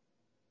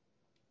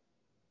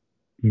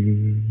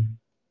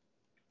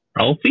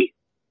 Alfie?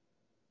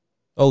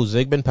 Oh,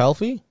 Zygmunt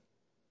Palffy?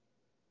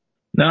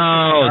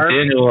 No,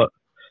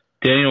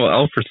 Daniel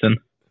Elferson.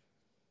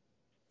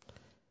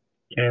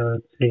 Okay,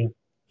 let's see.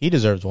 He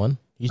deserves one.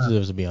 He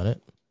deserves to be on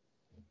it.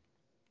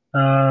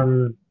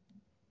 Sedines?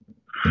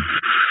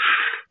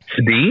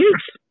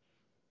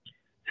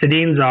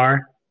 Sedins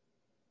are.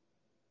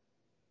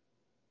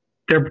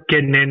 They're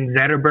getting in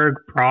Zetterberg,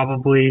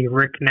 probably.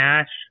 Rick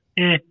Nash,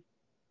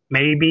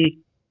 maybe.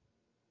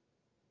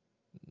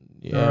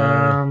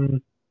 Yeah.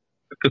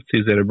 I could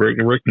see Zetterberg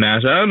and Rick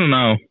Nash. I don't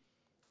know.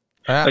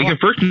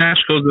 If Rick Nash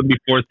goes in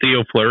before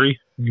Theo Fleury.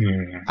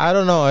 I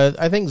don't know.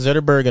 I think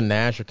Zetterberg and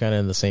Nash are kind of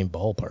in the same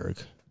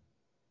ballpark.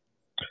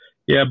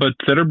 Yeah, but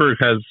Zetterberg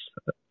has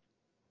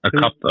a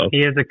cup, though. He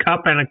has a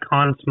cup and a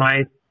Conn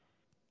Smythe.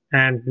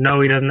 And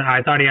no, he doesn't.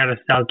 I thought he had a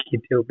Selke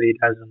too, but he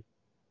doesn't.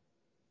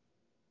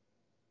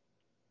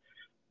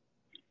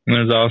 And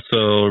there's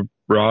also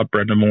Rob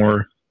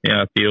Brendamore,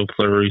 Theo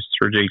Fleury,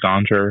 Sergei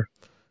Gonchar.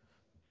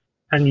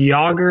 And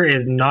Yager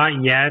is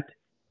not yet.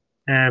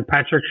 And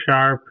Patrick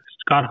Sharp,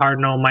 Scott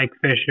Hartnell, Mike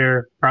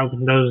Fisher.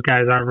 Probably those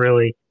guys aren't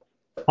really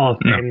all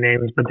same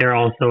names, but they're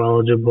also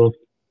eligible.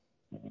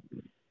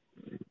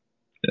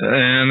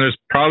 And there's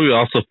probably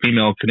also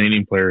female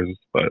Canadian players,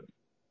 but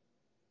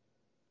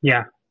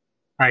Yeah.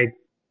 I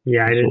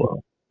didn't.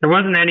 well, There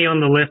wasn't any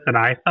on the list that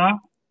I saw.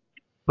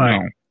 But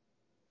no.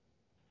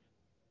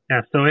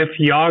 yeah, so if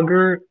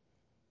Yager,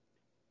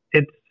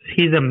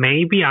 he's a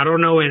maybe. I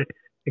don't know. It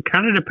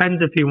kind of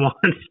depends if he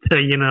wants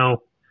to,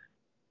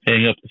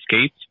 Hang up the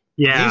skates.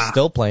 Yeah, He's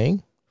still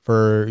playing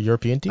for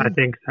European team? I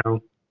think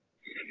so.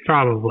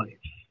 Probably.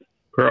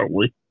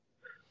 Probably.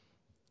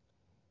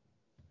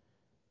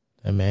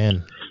 Oh,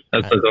 man.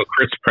 That's like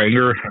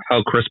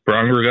how Chris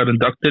Pronger got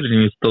inducted and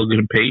he was still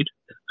getting paid.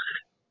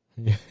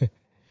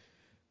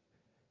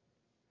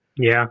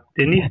 Yeah.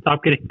 Didn't he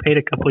stop getting paid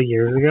a couple of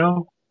years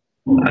ago?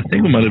 I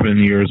think it might have been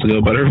years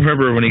ago, but I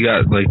remember when he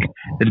got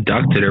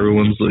inducted,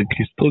 everyone's like,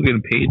 he's still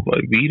getting paid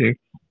by beating.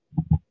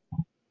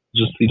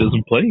 Just he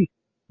doesn't play.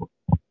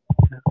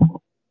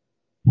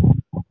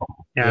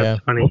 Yeah,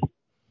 it's funny.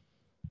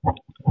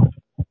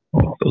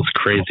 Those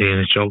crazy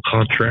NHL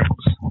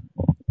contracts.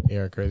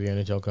 Yeah, crazy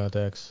NHL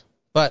contacts.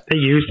 But They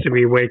used to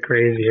be way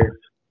crazier.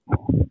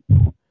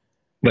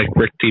 Like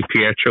Rick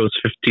DiPietro's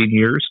 15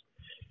 years.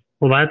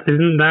 Well,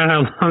 isn't that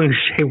how long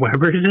Shea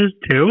Weber's is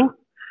too?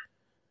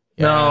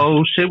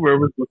 No, shit, where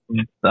was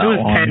that It was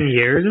long? 10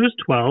 years. It was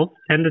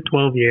 10 to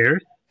 12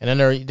 years. And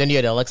then you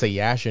had Alexa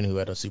Yashin, who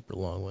had a super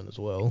long one as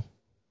well.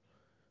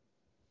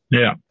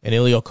 Yeah. And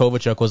Ilya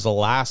Kovalchuk was the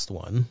last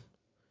one.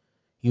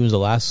 He was the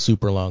last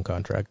super long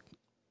contract.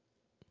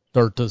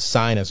 Or to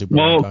sign a super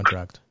long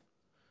contract.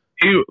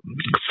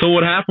 So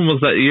what happened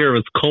was that year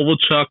was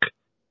Kovalchuk,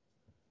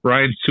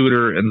 Ryan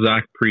Suter, and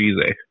Zach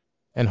Parise.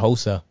 And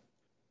Hossa.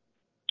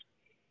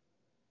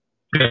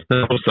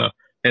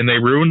 And they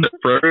ruined it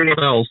for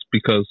everyone else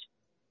because,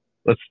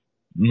 I'm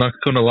not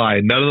going to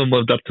lie, none of them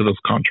lived up to those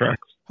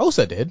contracts.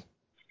 Hossa did.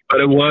 But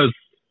it was,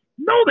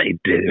 no, they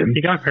didn't.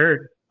 He got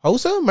hurt.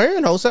 Hossa?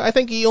 Marian Hossa? I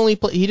think he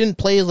didn't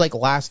play his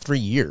last 3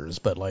 years,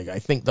 but I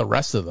think the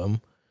rest of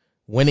them,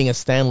 winning a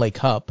Stanley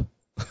Cup.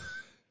 I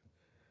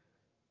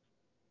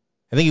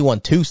think he won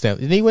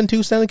didn't he win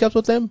 2 Stanley Cups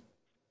with them?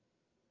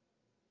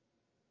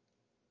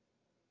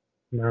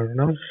 I don't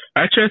know.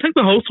 Actually, I think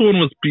the Hossa one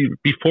was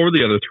before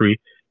the other three.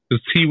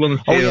 Because he won the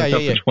Stanley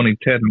Cup in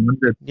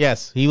 2010.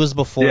 Yes, he was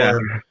before. Yeah.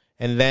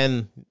 And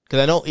then, because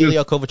I know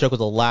Ilya Kovalchuk was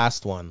the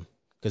last one,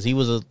 because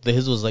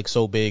his was like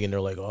so big, and they're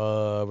like,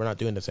 we're not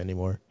doing this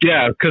anymore.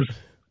 Yeah, because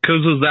it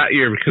was that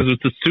year, because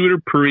it's the Suter,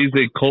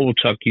 Parise,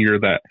 Kovalchuk year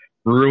that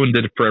ruined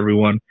it for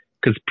everyone,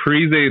 because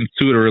Parise and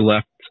Suter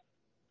left.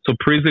 So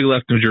Parise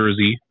left New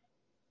Jersey,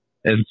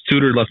 and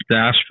Suter left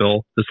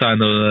Nashville to sign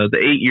the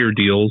 8-year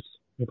deals.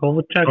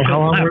 Kovalchuk. How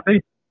long were they?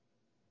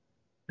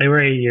 They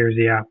were 8 years,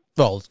 yeah.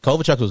 Well,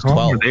 Kovalchuk was How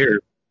long 12. were they?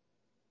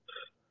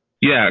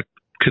 Yeah,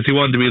 because he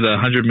wanted to be the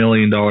 $100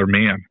 million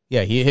man.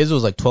 Yeah, his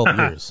was like 12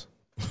 years.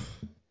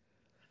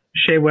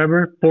 Shea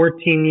Weber,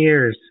 14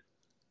 years.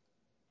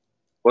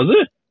 Was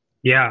it?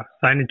 Yeah,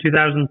 signed in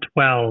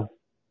 2012.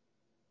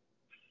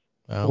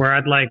 Wow.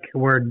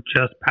 We're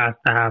just past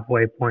the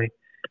halfway point.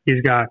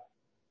 He's got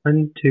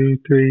 1, 2,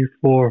 3,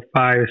 4,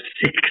 5,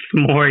 6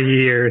 more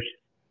years.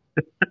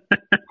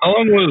 How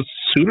long was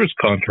Suter's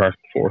contract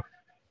for?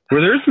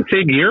 Were theirs the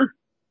same year?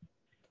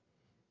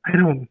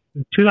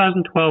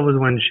 2012 was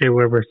when Shea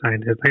Weber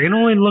signed it. I can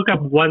only look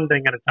up one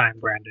thing at a time,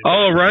 Brandon.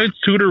 Oh, Ryan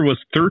Suter was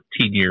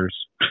 13 years.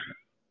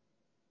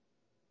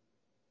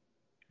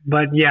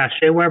 But yeah,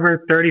 Shea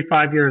Weber,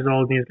 35 years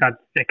old, and he's got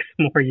 6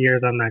 more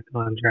years on that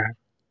contract.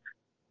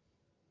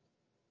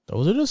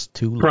 Those are just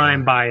too long.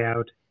 Prime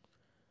buyout.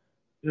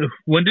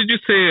 When did you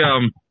say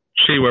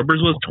Shea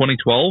Weber's was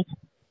 2012?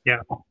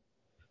 Yeah.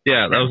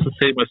 Yeah, that was the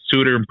same as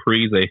Suter and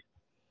Parise.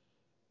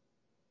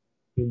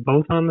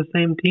 Both on the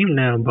same team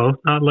now.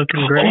 Both not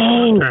looking great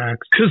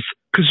contracts.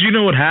 Because you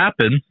know what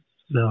happened?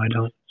 No, I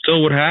don't. So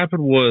what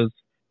happened was,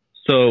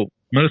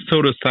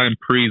 Minnesota signed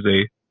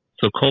Parise,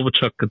 so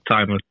Kovalchuk could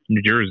sign with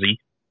New Jersey.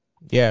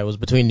 Yeah, it was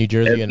between New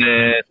Jersey and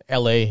then,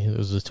 L.A. It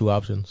was the two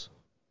options.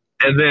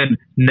 And then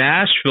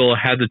Nashville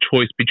had the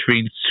choice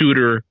between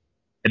Suter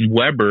and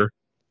Weber.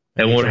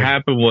 And what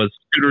happened was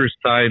Suter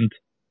signed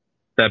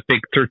that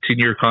big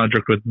 13-year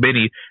contract with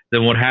Minnie.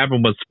 Then what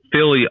happened was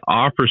Philly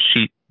offer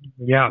sheet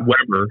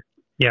Weber.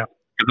 Yeah.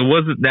 Because it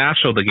wasn't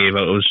Nashville that gave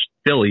out, it was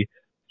Philly.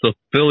 So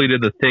Philly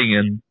did the thing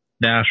and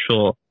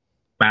Nashville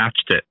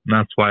matched it. And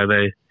that's why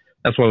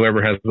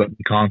Weber has that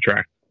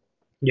contract.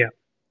 Yeah.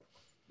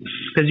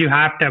 Because you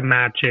have to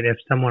match it if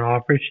someone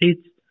offers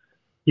sheets.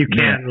 You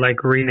can't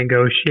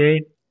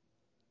renegotiate.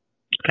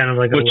 It's kind of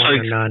like a one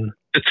and none.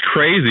 It's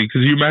crazy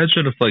because you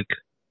imagine if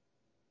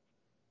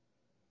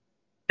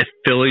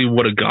Philly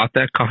would have got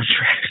that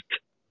contract.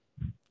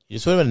 You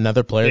just would have been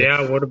another player.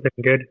 Yeah, it would have been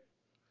good.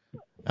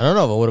 I don't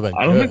know if it would have been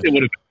good. I don't think it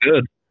would have been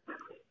good.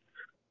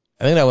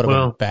 I think that would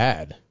have been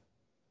bad.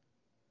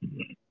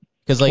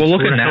 Because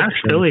look at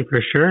Nashville. Philly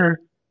for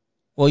sure.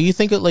 Well, you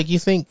think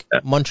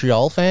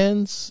Montreal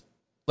fans,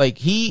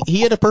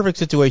 he had a perfect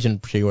situation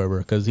for Shea Weber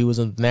because he was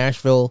in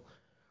Nashville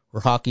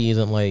where hockey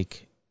isn't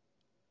like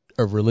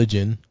a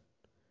religion,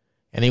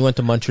 and he went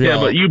to Montreal.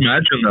 Yeah, but you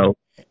imagine though.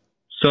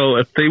 So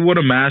if they would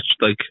have matched,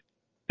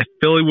 if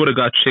Philly would have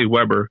got Shea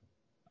Weber,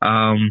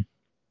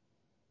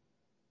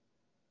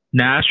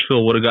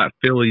 Nashville would have got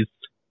Philly's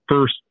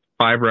first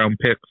 5-round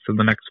picks in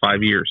the next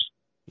 5 years.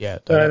 Yeah,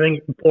 I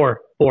think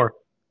four,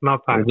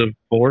 not 5. Was it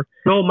 4?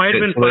 No, it might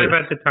have been 5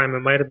 at the time.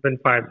 It might have been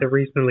 5. They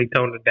recently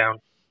toned it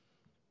down.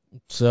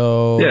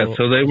 So they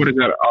would have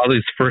got all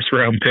these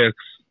first-round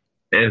picks,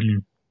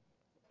 and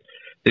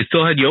they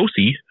still had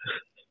Yossi.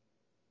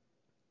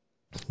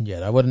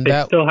 Yeah, that wouldn't.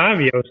 They still have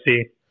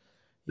Yossi.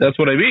 That's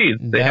what I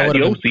mean. They had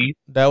Yossi.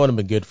 That would have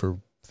been good for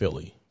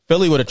Philly.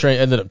 Philly would have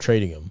ended up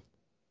trading him,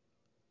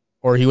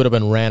 or he would have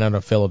been ran out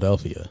of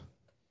Philadelphia.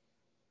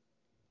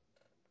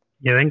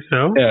 You think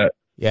so? Yeah.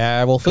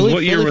 Yeah. Well,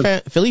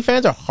 Philly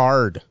fans are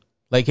hard.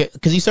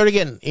 Because he started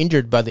getting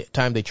injured by the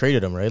time they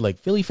traded him, right?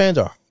 Philly fans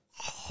are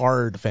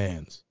hard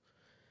fans.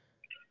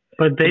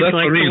 But they like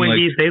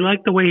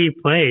the way he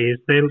plays.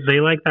 They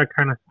like that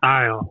kind of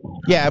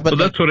style. Yeah, but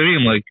that's what I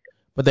mean.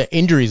 But the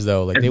injuries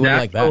though, they wouldn't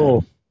like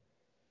that.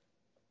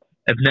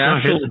 If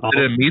Nashville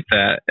didn't meet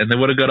that, and they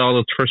would have got all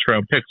those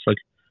first-round picks,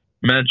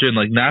 imagine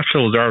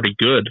Nashville was already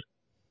good.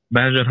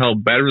 Imagine how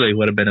better they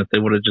would have been if they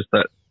would have just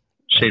let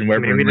Shane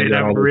Weber. Maybe they'd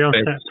have a real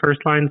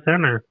first-line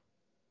center.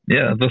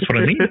 Yeah, that's what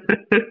I mean.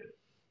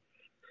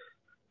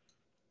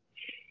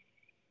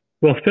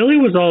 Well, Philly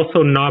was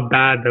also not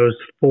bad those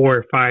 4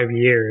 or 5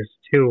 years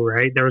too,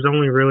 right? There was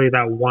only really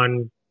that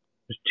one.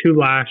 There's 2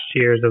 last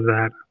years of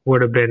that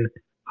would have been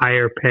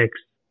higher picks.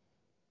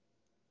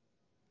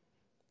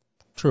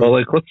 True. Well,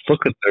 let's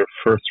look at their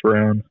first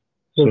round.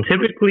 Well,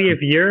 typically, if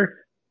you're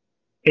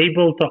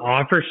able to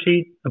offer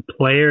sheet a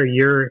player,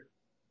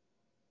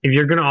 if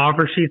you're going to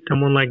offer sheet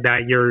someone like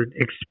that, you're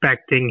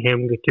expecting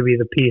him to be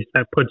the piece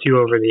that puts you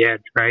over the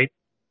edge, right?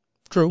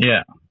 True.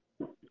 Yeah.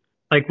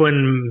 Like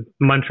when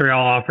Montreal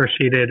offer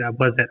sheeted,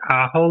 was it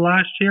Aho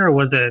last year or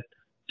was it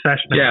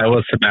Svechnikov? Yeah, it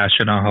was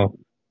Sebastian Aho.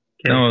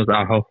 Okay. No, it was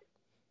Aho.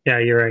 Yeah,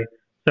 you're right.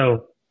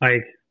 So,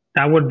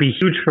 that would be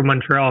huge for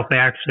Montreal if they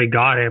actually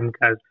got him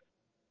because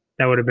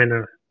that would have been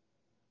a...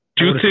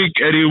 Do you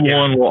think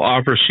anyone will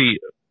offer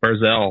sheet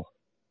Barzal?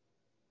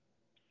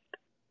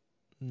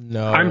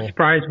 No. I'm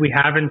surprised we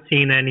haven't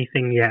seen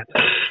anything yet.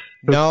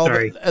 No,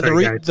 sorry, but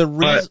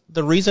guys.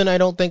 the reason I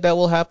don't think that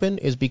will happen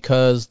is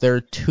because there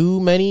are too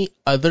many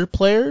other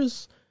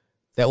players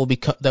that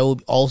will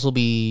also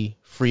be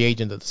free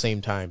agents at the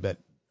same time that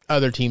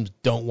other teams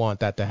don't want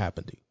that to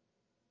happen to.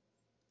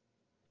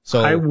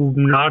 So I will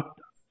not.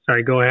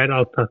 Sorry, go ahead.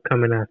 I'll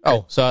come in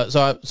after.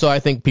 so I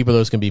think people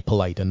are just gonna be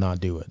polite and not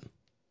do it.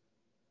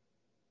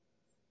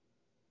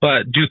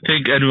 But do you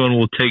think anyone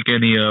will take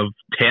any of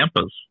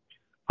Tampa's?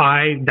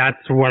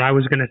 That's what I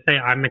was going to say.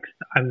 I'm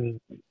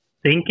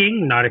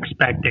thinking, not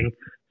expecting,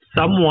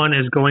 someone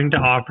is going to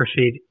offer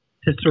sheet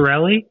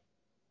Cicerelli.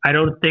 I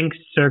don't think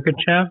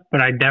Sergachev,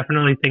 but I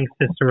definitely think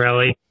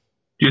Cicerelli.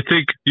 Do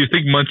you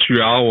think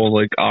Montreal will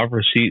like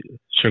offer sheet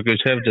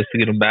Sergachev just to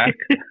get him back?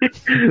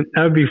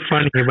 That would be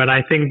funny, but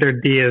I think their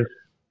D is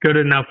good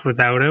enough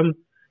without him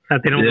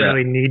that they don't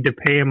really need to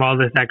pay him all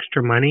this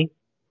extra money.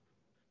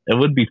 It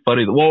would be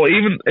funny. Well,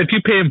 even if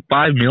you pay him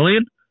 $5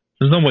 million,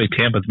 there's no way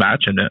Tampa's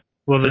matching it.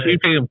 Well, if you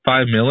pay him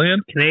 $5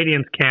 million,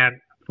 Canadians can't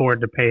afford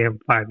to pay him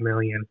 $5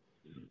 million.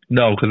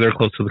 No, because they're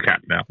close to the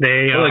cap now.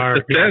 They are.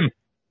 Like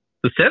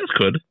the Sens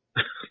could.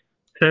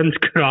 Sens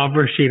could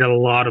offer sheet a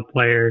lot of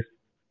players.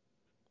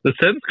 The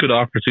Sens could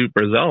offer suit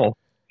Barzal,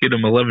 get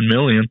him $11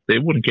 million. They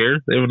wouldn't care.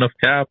 They have enough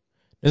cap.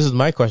 This is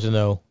my question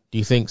though. Do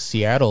you think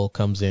Seattle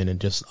comes in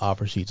and just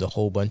offer sheets a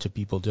whole bunch of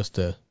people just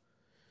to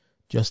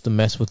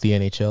mess with the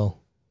NHL?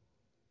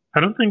 I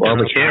don't think. Well,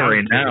 they can't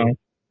right now.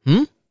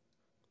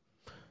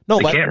 No,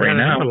 they can't right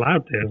now. They're not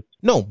allowed to.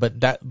 No, but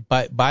that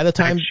by the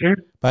time next year?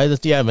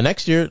 But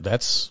next year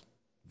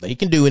they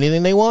can do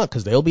anything they want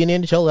because they'll be in the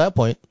NHL at that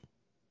point.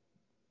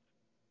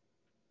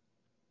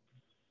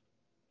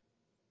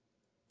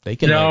 They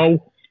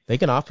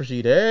can offer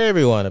sheet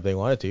everyone if they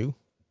wanted to.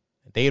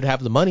 They would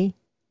have the money.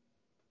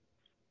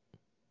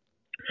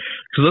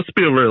 Because let's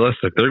be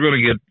realistic, they're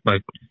going to get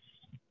like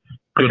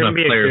good enough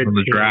players in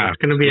the draft.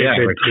 It's going to be a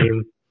good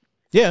team.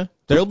 Yeah,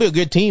 there'll be a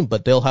good team,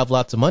 but they'll have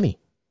lots of money.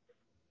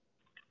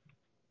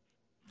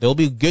 They'll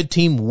be a good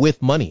team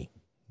with money,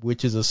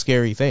 which is a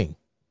scary thing.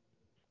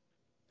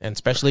 And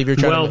especially if you're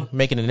trying to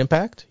make an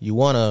impact, you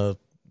want a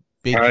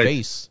big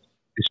face.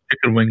 These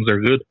chicken wings are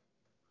good.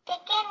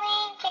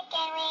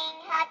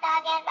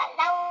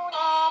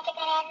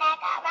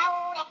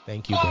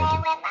 Thank you,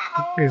 Brandon.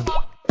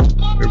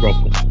 You're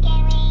welcome.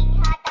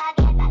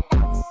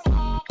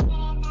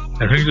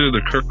 I think they're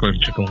the Kirkland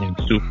chicken wings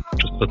too.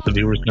 Just let the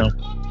viewers know.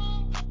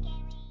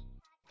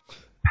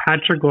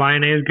 Patrick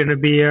Laine is going to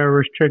be a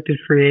restricted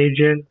free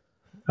agent.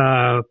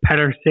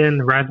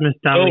 Pedersen, Rasmus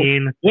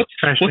Dahlin, what's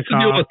the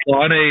deal with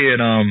Laine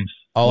and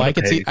I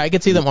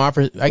could see them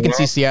offer. I can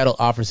see Seattle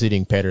offer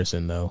seating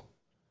Pedersen though.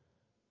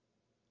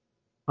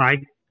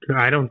 I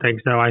don't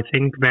think so. I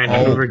think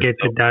Vancouver gets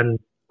it done.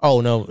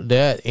 Oh no,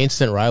 that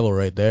instant rival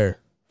right there.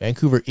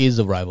 Vancouver is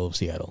a rival of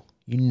Seattle.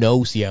 You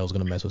know Seattle's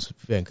going to mess with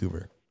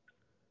Vancouver.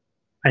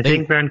 I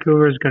think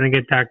Vancouver is going to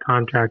get that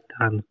contract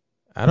done.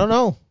 I don't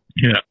know.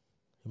 Yeah.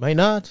 It might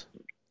not.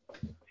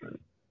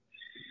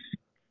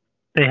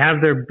 They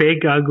have their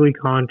big, ugly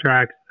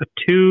contracts.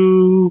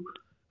 2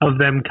 of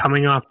them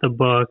coming off the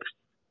books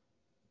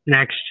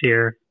next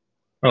year.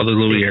 Oh, the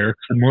Louis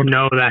Eriksson one?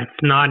 No, that's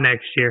not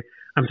next year.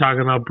 I'm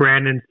talking about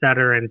Brandon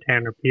Sutter and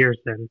Tanner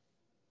Pearson.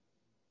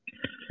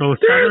 So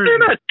they're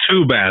not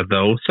too bad,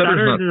 though.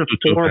 Sutter's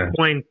is a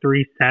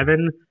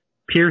 4.37.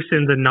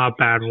 Pearson's a not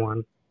bad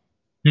one.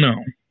 No.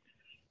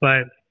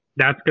 But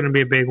that's going to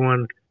be a big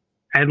one.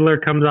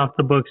 Edler comes off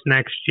the books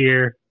next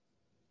year.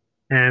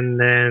 And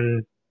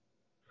then...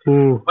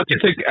 What do you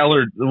think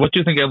Edler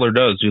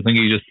does? Do you think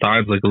he just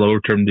signs like a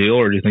lower-term deal,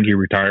 or do you think he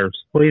retires?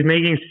 Well, he's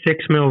making $6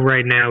 million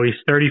right now. He's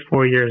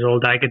 34 years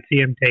old. I could see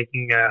him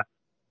taking a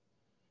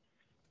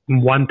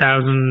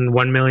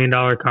 $1 million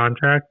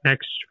contract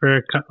next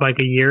for like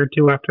a year or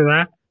two after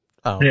that.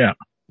 Oh yeah,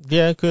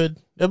 it could.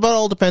 It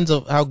all depends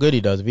on how good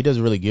he does. If he does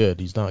really good,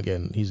 he's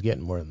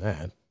getting more than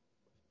that.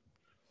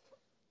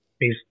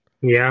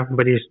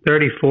 But he's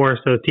 34,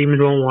 so teams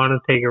won't want to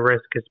take a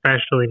risk,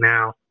 especially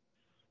now.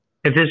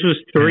 If this was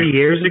 3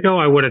 years ago,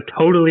 I would have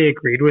totally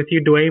agreed with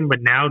you, Dwayne,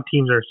 but now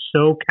teams are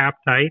so cap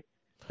tight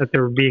that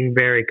they're being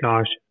very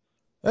cautious.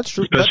 That's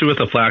true. Especially with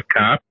a flat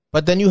cap.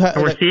 But then you have...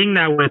 We're seeing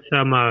that with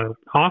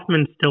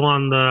Hoffman still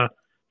on the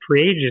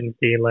free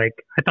agency. Like,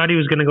 I thought he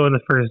was going to go in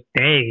the first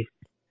day.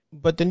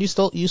 But then you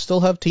still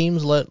have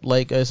teams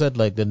like I said,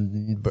 like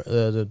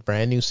the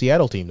brand new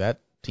Seattle team. That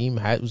team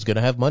was going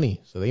to have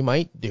money, so they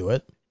might do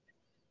it.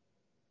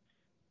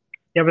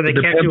 Yeah, but they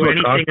can't do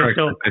anything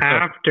until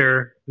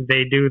after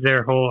they do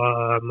their whole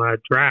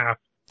draft.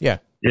 Yeah.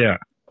 Yeah.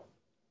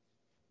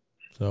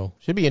 So,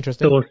 should be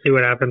interesting. So we'll see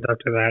what happens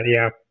after that,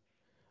 yeah.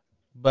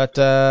 But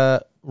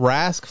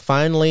Rask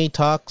finally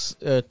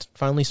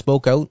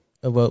spoke out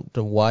about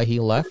why he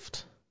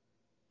left.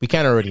 We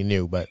kind of already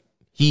knew, but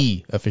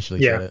he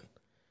officially said it.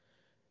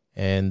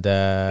 And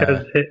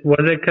was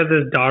it because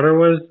his daughter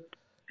was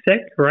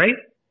sick, right?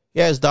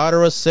 Yeah, his daughter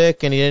was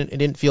sick, and he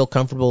didn't feel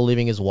comfortable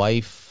leaving his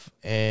wife.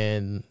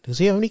 And does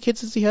he have any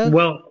kids? Does he have?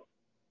 Well,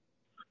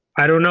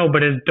 I don't know,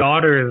 but his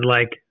daughter is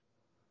like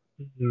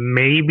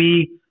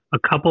maybe a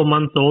couple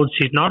months old.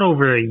 She's not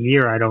over a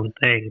year, I don't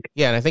think.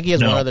 Yeah, and I think he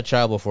has No. one other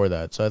child before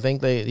that. So I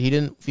think he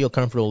didn't feel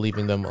comfortable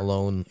leaving them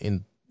alone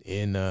in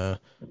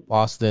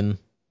Boston,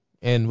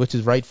 and which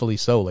is rightfully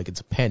so. Like,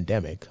 it's a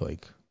pandemic.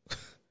 Like,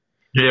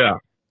 Yeah.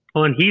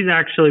 Well, and he's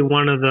actually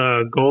one of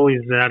the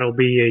goalies that'll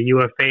be a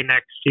UFA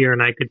next year,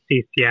 and I could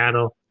see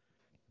Seattle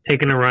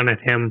taking a run at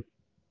him.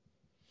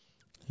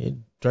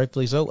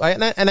 rightfully so.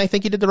 And I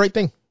think he did the right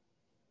thing.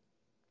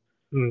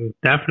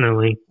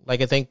 Definitely.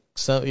 Like, I think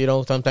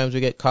sometimes we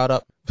get caught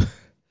up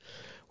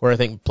where I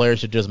think players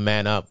should just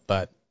man up,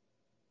 but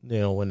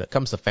when it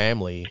comes to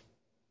family,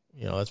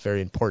 that's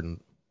very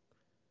important.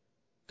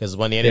 Because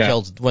when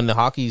when the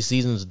hockey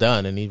season's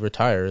done and he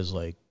retires,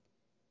 like,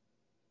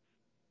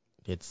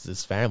 it's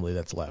his family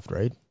that's left,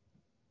 right?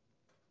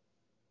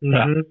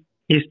 Mm-hmm.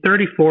 He's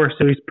 34,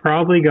 so he's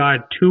probably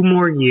got 2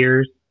 more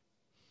years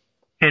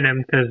in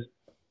him because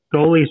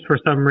goalies, for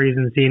some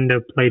reason, seem to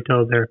play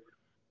till they're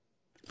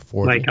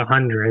 40. like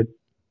 100.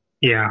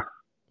 Yeah.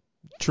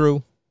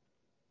 True.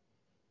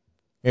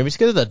 Maybe it's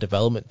because of the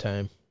development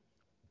time.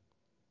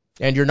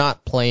 And you're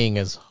not playing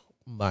as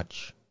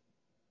much.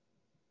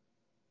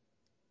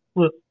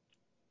 Well,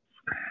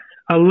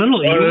 a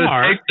little, you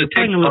are. You're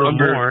playing a little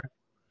more.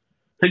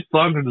 It takes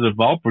longer to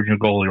develop when you're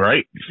goalie,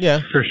 right?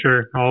 Yeah. For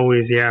sure.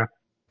 Always, yeah.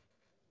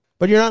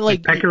 But you're not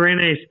like... Pekka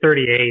Rinne is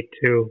 38,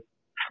 too.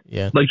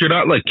 Yeah. Like, you're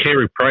not like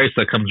Carey Price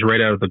that comes right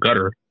out of the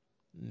gutter.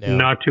 No.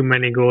 Not too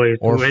many goalies.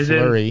 Or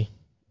Fleury.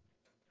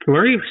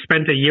 Fleury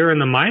spent a year in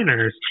the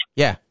minors.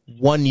 Yeah.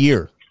 1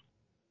 year.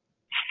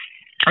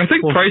 I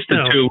think Price did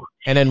too.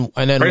 And then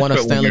Price won a got 1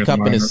 Stanley year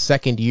Cup in his minor.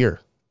 second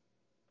year.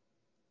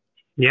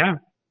 Yeah.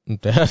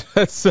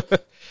 That's...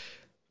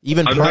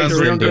 Even Price Price is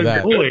a real didn't do good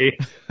that.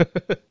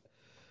 goalie.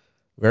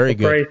 Very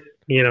good.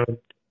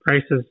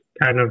 Price has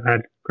kind of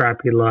had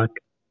crappy luck.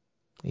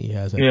 He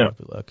has had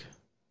crappy luck.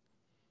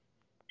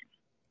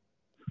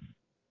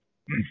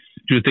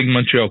 Do you think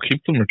Montreal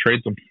keeps him or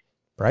trades him?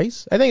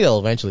 Price? I think they'll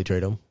eventually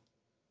trade him.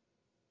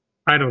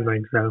 I don't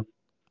think so.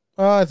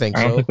 Oh, I think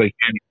I so. don't think they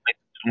can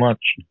too much.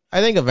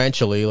 I think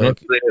eventually,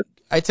 like,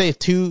 I'd say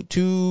two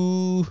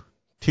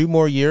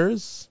more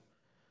years,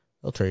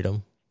 they'll trade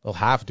him. They'll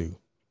have to.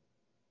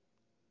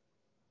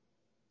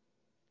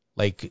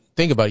 Like,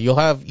 think about it. You'll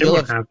have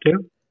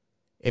to.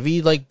 If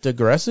he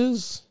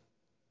digresses,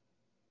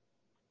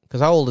 because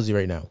how old is he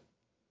right now?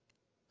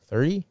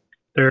 30?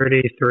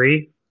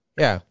 33.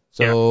 Yeah.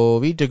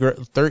 So if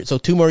he so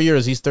 2 more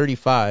years, he's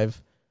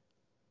 35.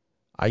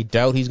 I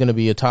doubt he's going to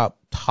be a top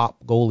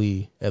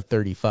goalie at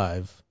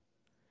 35.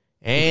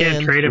 And you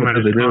can't trade him out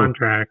of his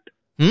contract.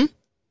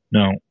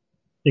 No.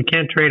 You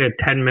can't trade a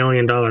 $10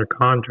 million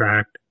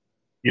contract.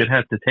 You'd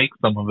have to take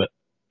some of it.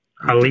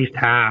 At least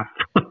half.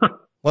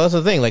 Well, that's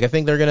the thing. Like, I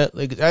think they're gonna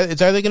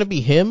it's either gonna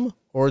be him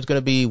or it's gonna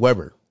be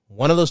Weber.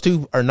 One of those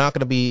two are not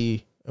gonna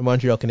be a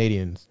Montreal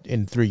Canadiens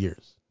in 3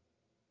 years.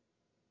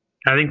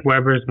 I think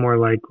Weber's more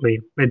likely.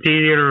 It's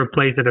easier to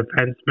replace a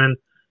defenseman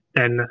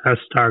than a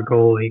star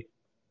goalie.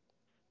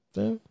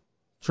 Yeah,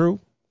 true,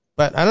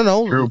 but I don't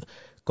know. True.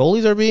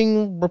 Goalies are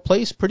being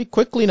replaced pretty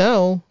quickly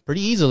now,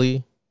 pretty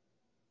easily.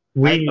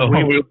 We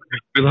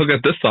look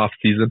at this off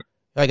season.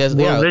 I guess.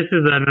 Well, this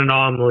is an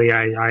anomaly.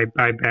 I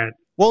bet.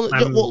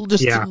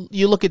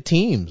 You look at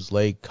teams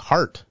like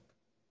Hart,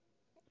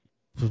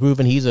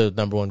 proven he's a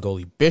number 1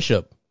 goalie.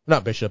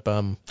 Not Bishop.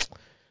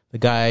 The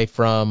guy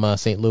from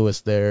St. Louis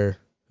there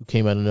who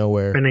came out of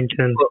nowhere.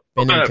 Bennington.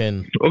 We got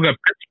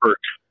Pittsburgh.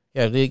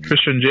 Yeah,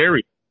 Christian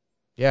Jarry.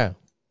 Yeah.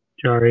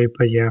 Jarry,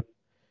 but yeah.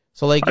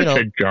 So I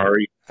said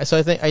Jarry. So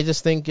I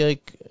just think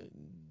like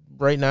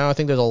right now I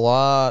think there's a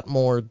lot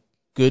more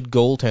good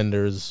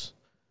goaltenders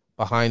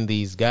behind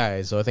these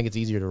guys, so I think it's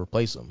easier to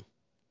replace them.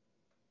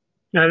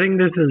 I think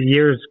this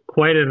year's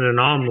quite an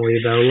anomaly,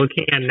 though.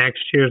 Looking at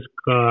next year's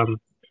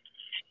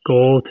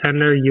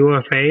goaltender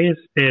UFAs,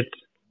 it's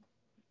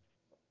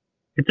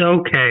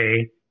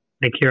okay.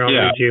 Like, here, I'll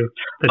read you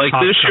the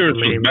top this year's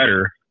was names.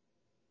 better.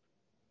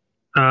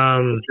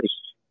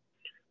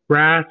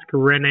 Rask,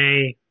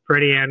 Rinne,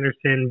 Freddie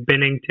Anderson,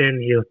 Binnington.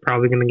 He's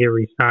probably going to get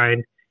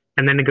re-signed.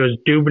 And then it goes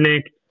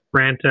Dubnyk,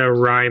 Ranta,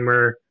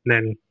 Reimer,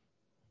 then...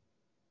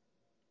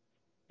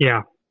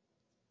 Yeah.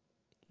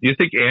 Do you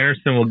think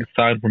Anderson will get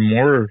signed for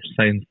more or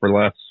signed for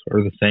less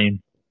or the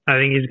same? I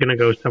think he's going to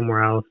go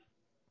somewhere else.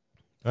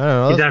 I don't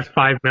know. He's at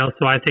 $5 million,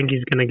 so I think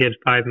he's going to get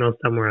 $5 million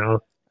somewhere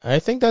else. I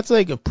think that's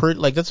like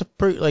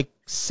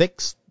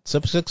six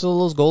of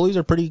those goalies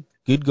are pretty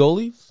good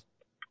goalies.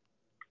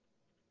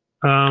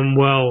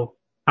 Well,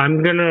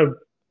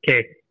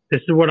 okay,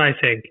 this is what I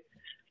think.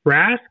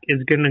 Rask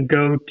is going to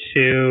go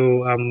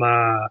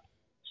to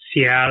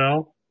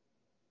Seattle.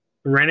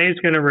 Rene's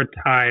going to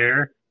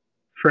retire.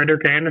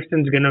 Frederik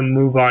Anderson's going to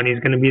move on. He's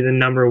going to be the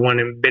number 1,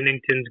 and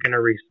Binnington's going to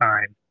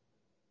resign.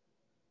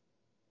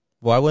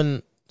 Why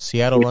wouldn't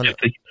Seattle run it?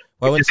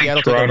 Why wouldn't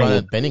Seattle take a run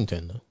at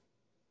Binnington?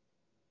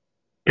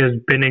 Because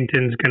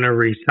Binnington's going to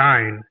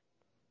resign.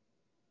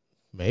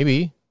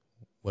 Maybe.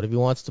 What if he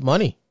wants the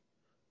money?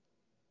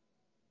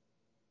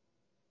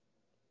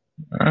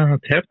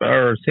 Tampa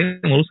or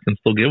St. Louis can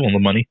still give him the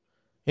money.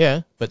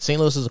 Yeah, but St.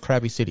 Louis is a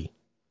crappy city.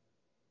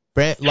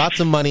 Lots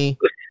of money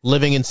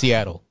living in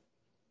Seattle.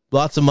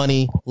 Lots of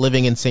money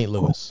living in St.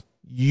 Louis.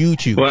 You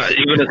choose. What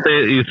you gonna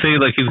say? You say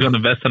like he's gonna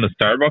invest in a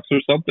Starbucks or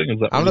something? Is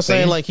that? I'm what just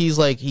you're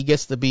saying he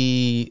gets to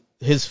be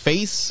his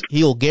face.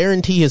 He'll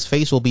guarantee his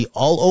face will be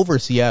all over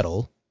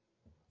Seattle.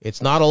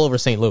 It's not all over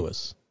St.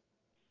 Louis.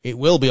 It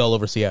will be all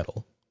over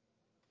Seattle.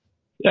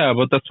 Yeah,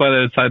 but that's why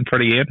they signed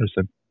Freddie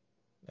Anderson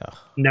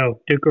No,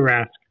 Tuukka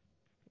Rask.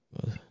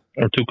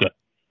 or Tuca.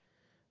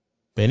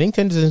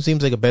 Bennington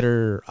seems like a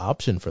better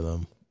option for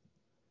them.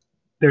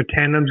 Their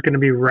tandem's going to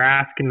be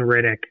Rask and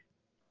Riddick.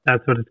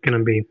 That's what it's going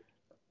to be.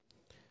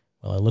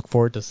 Well, I look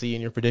forward to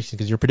seeing your predictions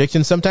because your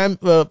predictions sometimes,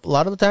 a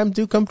lot of the time,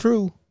 do come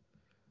true.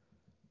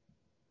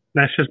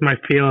 That's just my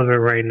feel of it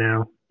right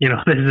now.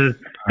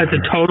 That's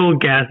a total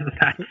guess.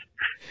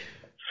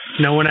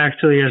 No one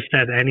actually has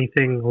said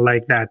anything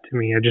like that to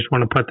me. I just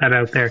want to put that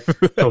out there. So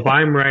if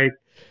I'm right,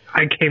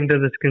 I came to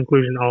this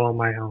conclusion all on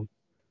my own.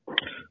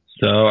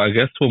 So I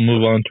guess we'll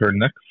move on to our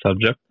next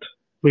subject.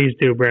 Please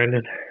do,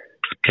 Brandon.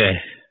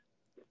 Okay,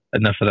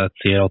 enough of that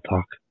Seattle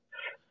talk.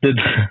 Did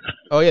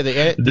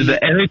the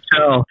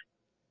NHL?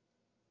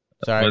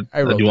 Sorry,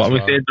 I wrote do you this want me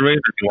wrong. to say it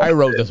the way? I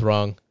wrote this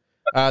wrong.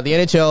 The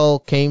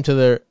NHL came to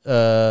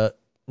the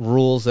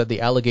rules that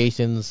the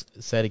allegations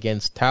said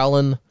against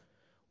Talon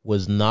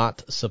was not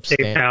Dave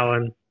substantial.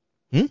 Talon.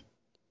 Hmm?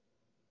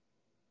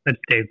 That's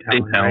Dave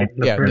Talon, Talon. right?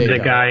 Yeah, The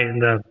Dave guy in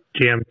the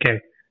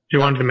GMK.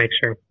 Just wanted to make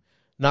sure.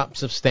 Not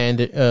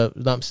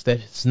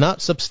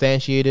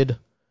substantiated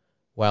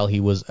while he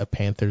was a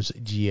Panthers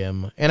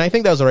GM, and I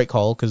think that was the right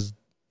call because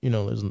I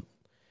don't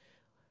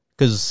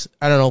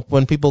know,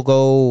 when people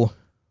go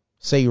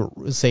say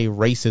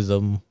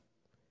racism,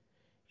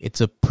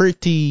 it's a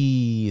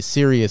pretty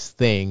serious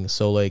thing.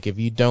 So like if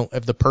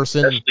the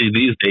person, especially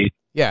these days,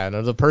 yeah, and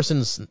if the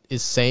person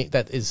is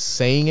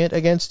saying it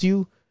against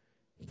you,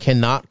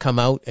 cannot come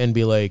out and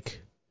be like,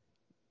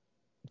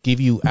 give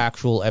you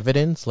actual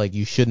evidence, like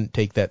you shouldn't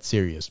take that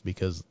serious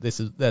because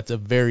that's a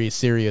very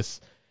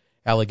serious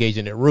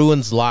allegation. It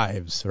ruins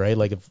lives, right?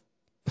 Like if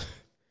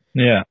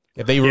they that's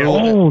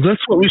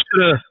what we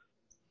should have.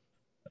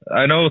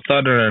 I know it's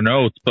not in our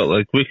notes, but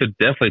like we could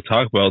definitely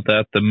talk about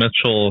that. The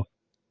Mitchell,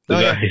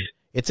 guy, yeah.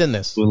 It's in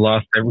this. who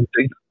lost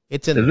everything.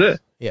 It's in Is this.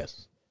 it?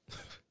 Yes.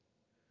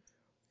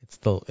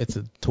 It's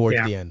towards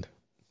the end,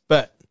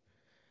 but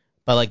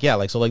like yeah,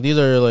 like so like these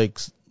are like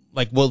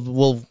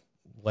we'll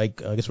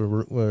like I guess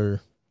we're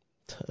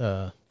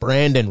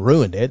Brandon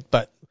ruined it,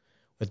 but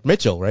with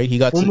Mitchell, right?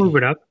 We'll move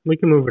it up. We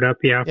can move it up,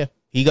 yeah. Yeah,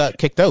 he got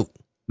kicked out.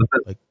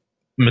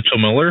 Mitchell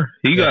Miller,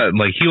 he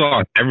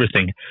lost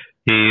everything.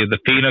 The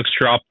Phoenix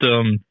dropped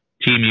him.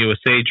 Team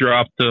USA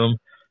dropped him.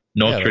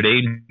 Notre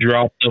Dame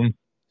dropped him.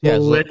 Yeah,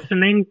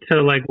 listening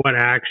to like what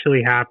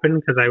actually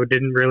happened, because I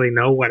didn't really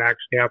know what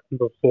actually happened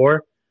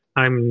before,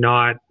 I'm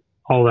not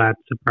all that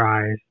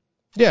surprised.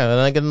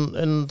 Yeah,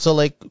 and so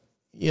like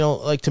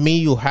like to me,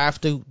 you have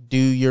to do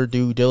your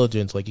due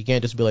diligence. Like you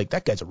can't just be like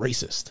that guy's a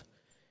racist,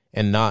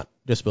 and not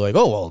just be like,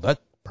 oh well,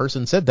 that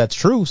person said that's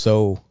true,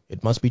 so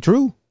it must be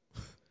true.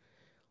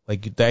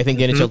 Like I think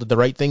NHL did the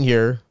right thing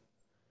here,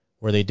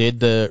 where they did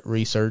the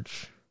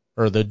research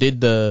or they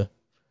did the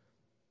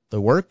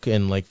work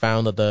and like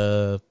found that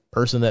the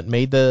person that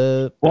made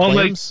the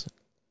claims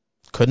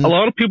couldn't. A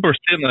lot of people are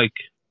saying like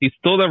he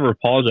still never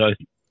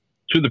apologized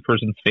to the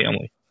person's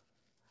family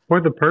or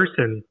the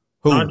person,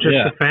 not just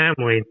the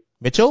family.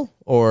 Mitchell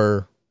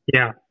or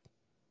yeah.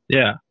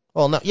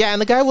 Well, no, yeah,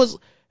 and the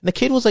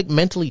kid was like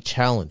mentally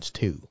challenged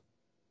too.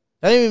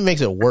 That even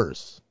makes it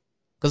worse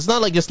because it's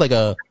not like just like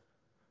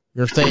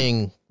you're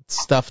saying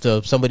stuff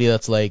to somebody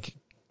that's like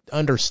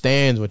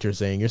understands what you're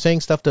saying. You're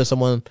saying stuff to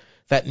someone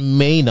that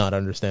may not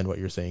understand what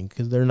you're saying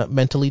because they're not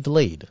mentally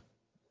delayed.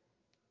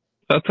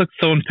 That's like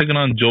someone picking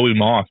on Joey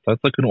Moss.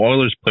 That's like an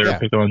Oilers player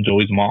picking on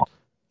Joey Moss.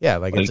 Yeah,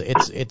 like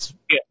it's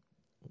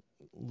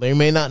they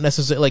may not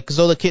necessarily like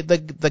so the kid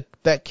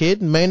that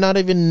kid may not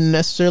even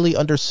necessarily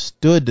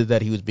understood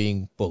that he was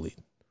being bullied,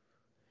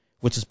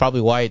 which is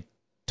probably why it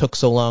took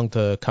so long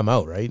to come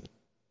out, right?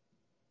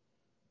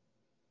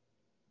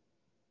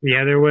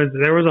 Yeah, there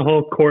was a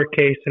whole court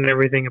case and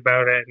everything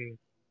about it. And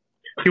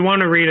if you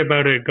want to read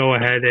about it, go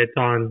ahead. It's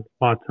on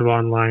lots of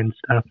online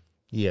stuff.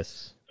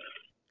 Yes,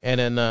 and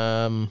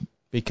then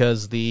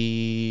because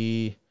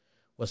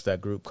what's that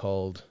group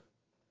called?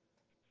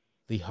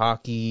 The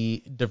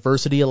Hockey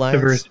Diversity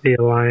Alliance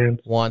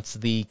wants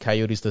the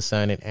Coyotes to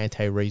sign an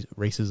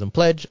anti-racism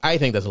pledge. I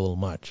think that's a little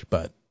much,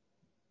 but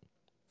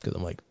because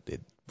I'm like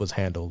it was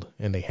handled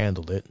and they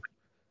handled it,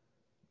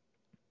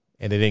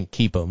 and they didn't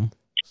keep him.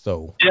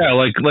 So yeah,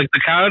 like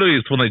the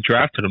Coyotes when they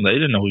drafted him, they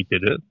didn't know he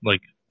did it.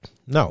 Like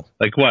no,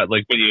 like what?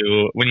 Like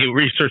when you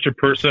research a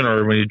person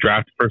or when you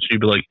draft a person,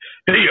 you'd be like,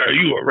 hey, are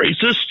you a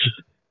racist?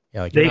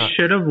 Yeah, like they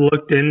should have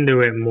looked into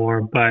it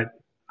more, but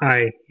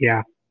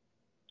yeah,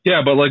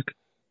 but like.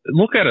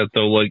 Look at it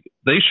though, like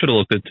they should have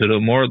looked into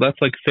it more. That's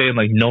like saying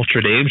like Notre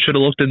Dame should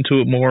have looked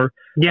into it more.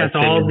 Yes,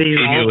 all these.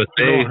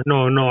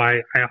 No,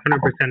 I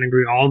 100%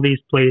 agree. All these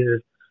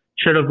places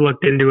should have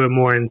looked into it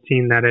more and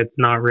seen that it's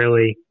not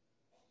really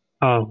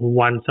a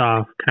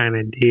once-off kind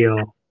of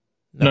deal.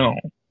 No.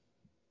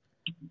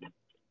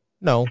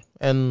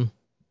 And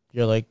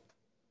you're like,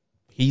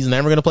 he's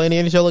never going to play in the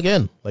NHL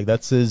again. Like,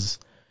 that's his...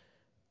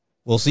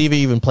 We'll see if he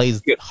even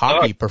plays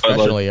hockey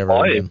professionally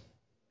ever again.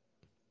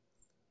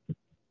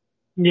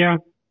 Yeah.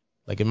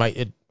 Like,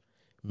 it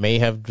may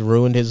have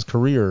ruined his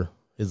career,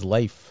 his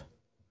life.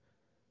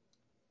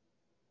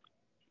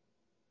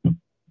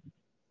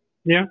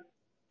 Yeah.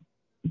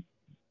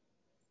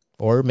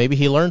 Or maybe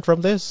he learned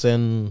from this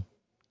and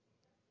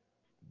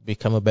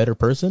become a better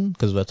person,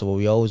 because that's what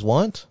we always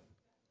want.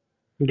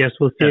 I guess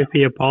we'll see if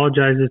he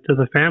apologizes to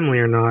the family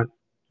or not.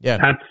 Yeah.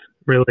 That's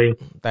really...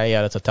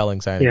 That's a telling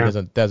sign. Yeah. If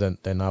he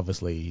doesn't, then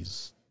obviously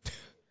he's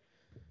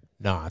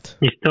not.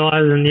 He still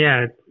hasn't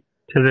yet,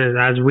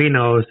 as we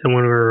know, so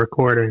when we're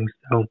recording.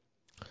 So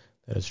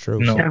That is true.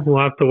 No. yeah,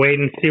 we'll have to wait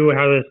and see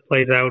how this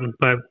plays out.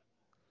 But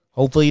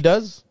Hopefully he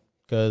does,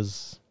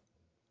 because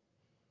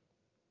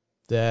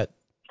that,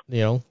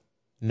 no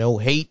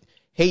hate,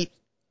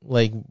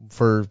 like,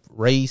 for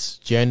race,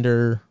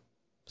 gender,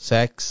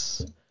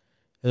 sex,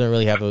 doesn't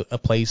really have a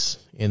place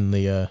in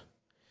the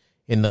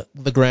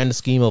grand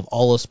scheme of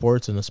all of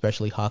sports, and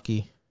especially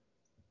hockey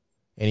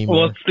anymore.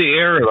 Well, it's the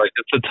era, like,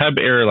 it's the type of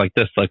era like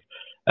this. Like,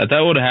 if that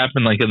would have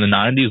happened, like, in the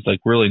 90s, like,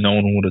 really no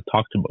one would have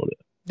talked about it.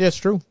 Yeah, it's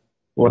true.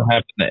 What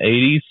happened in the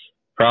 80s?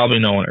 Probably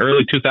no one.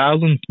 Early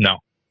 2000s? No.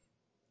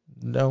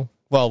 No.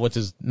 Well, which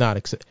is not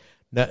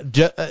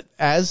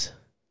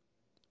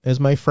as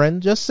my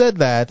friend just said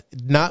that,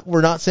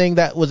 we're not saying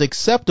that was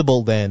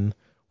acceptable then.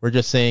 We're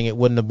just saying it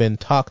wouldn't have been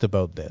talked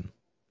about then.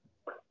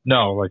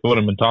 No, like, it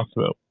wouldn't have been talked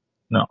about.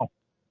 No.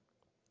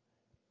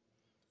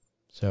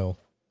 So.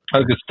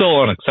 Like, it's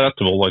still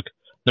unacceptable. Like,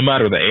 no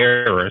matter the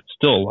era, it's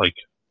still, like...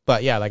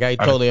 But, yeah, like, I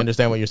totally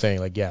understand what you're saying.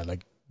 Like, yeah,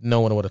 like,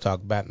 no one would have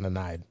talked batting an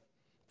eye.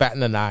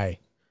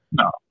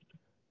 No.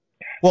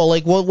 Well,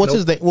 like, what's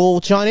his name? Well,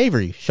 Sean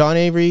Avery.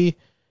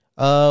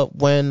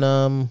 When,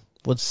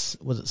 was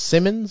it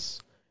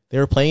Simmons? They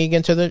were playing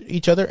against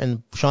each other,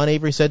 and Sean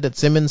Avery said that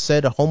Simmons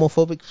said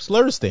homophobic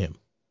slurs to him.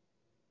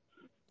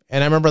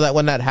 And I remember that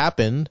when that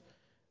happened,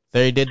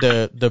 they did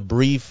the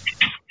brief,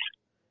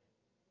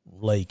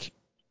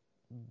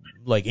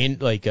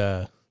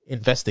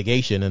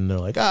 investigation, and they're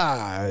like,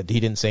 he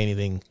didn't say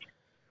anything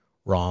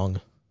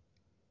wrong.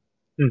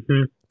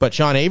 mm-hmm. But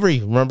Sean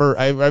Avery, remember,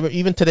 I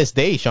even to this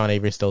day, Sean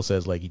Avery still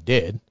says like he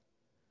did.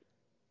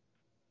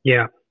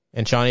 Yeah.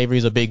 And Sean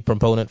Avery's a big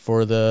proponent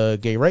for the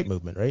gay right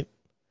movement, right?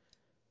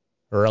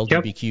 Or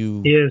LGBTQ.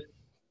 Yep, he is.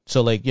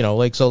 So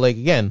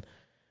again,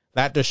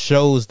 that just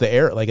shows the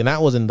era, like, and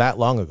that wasn't that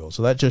long ago.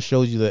 So that just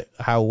shows you that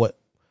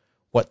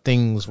what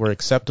things were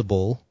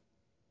acceptable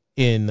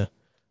in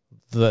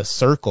the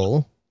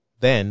circle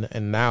then,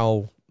 and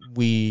now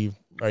we're.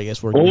 What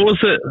was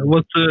it?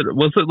 Was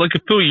it like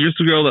a few years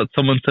ago that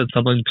someone said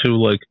something to,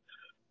 like,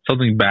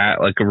 something bad,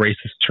 like a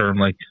racist term,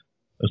 like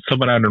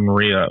someone out in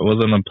Maria? It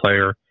wasn't a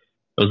player. It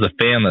was a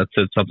fan that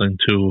said something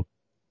to.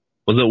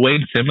 Was it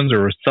Wayne Simmons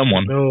or was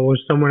someone? No, it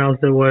was someone else.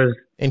 It was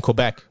in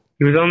Quebec.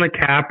 He was on the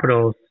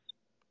Capitals.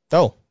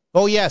 Oh,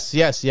 yes.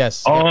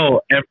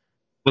 Oh, yeah.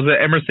 Was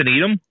it Emerson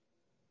Edom?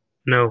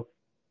 No.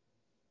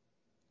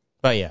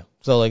 But yeah,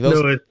 so like those.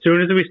 No, as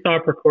soon as we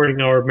stop recording,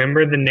 I'll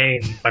remember the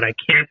name, but I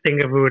can't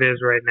think of who it is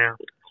right now.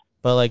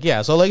 But like,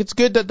 yeah, so like it's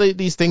good that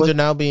these things are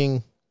now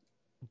being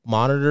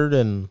monitored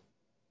and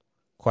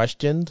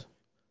questioned,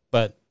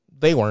 but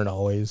they weren't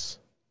always.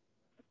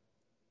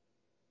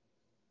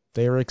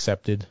 They were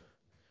accepted,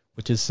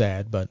 which is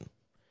sad, but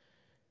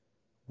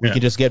we can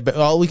just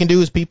all we can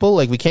do as people,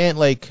 like, we can't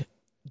like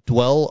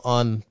dwell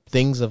on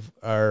things of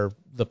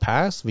the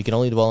past. We can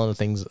only dwell on the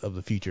things of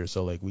the future.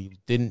 So like, we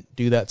didn't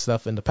do that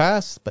stuff in the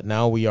past, but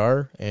now we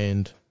are,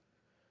 and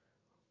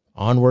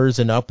onwards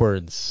and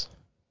upwards.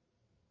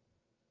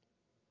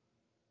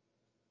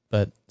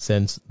 But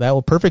since that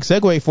was perfect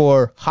segue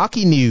for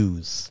hockey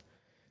news.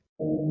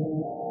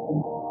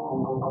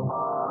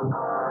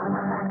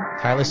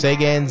 Tyler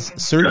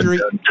Seguin's surgery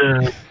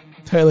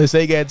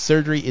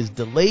is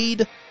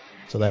delayed,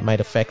 so that might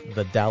affect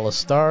the Dallas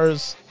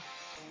Stars.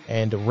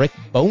 And Rick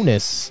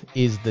Bowness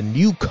is the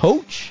new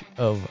coach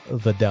of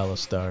the Dallas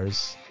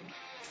Stars.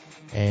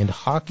 And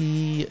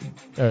hockey,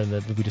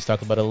 we just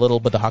talked about it a little,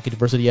 but the Hockey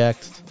Diversity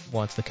Act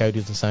wants the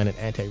Coyotes to sign an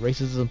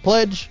anti-racism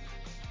pledge.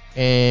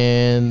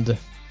 And,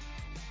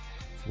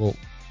 well,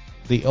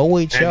 the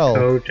OHL... And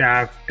coach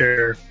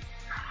after...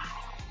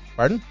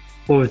 Pardon?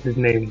 What was his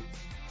name?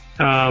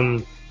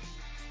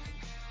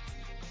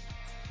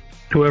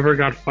 Whoever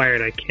got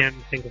fired, I can't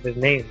think of his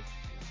name.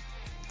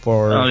 That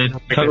was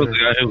the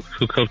guy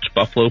who coached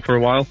Buffalo for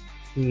a while?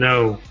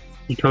 No.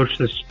 He coached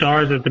the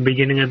Stars at the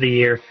beginning of the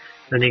year.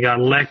 Then he got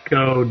let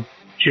go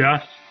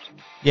just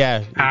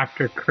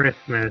after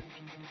Christmas.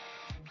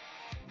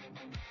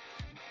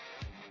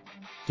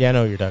 Yeah, I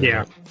know what you're talking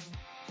about.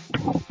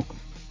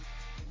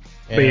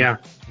 But yeah.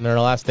 And then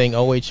our last thing,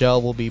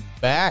 OHL will be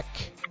back,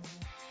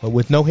 but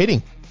with no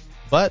hitting.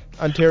 But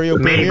Ontario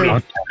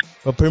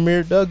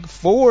Premier Doug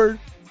Ford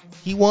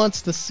He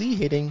wants to see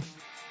hitting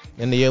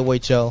in the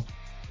OHL.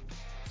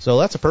 So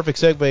that's a perfect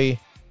segue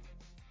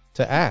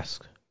to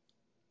ask.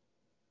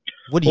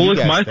 What do you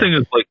guys my think? thing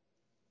is like,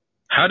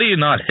 how do you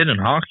not hit in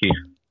hockey?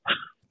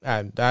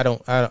 I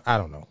don't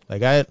know.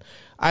 Like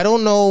I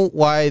don't know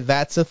why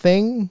that's a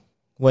thing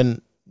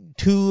when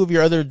two of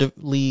your other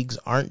leagues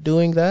aren't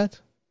doing that.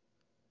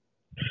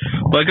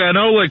 Like I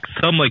know like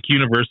some like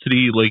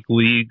university like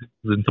leagues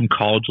and some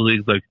college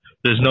leagues like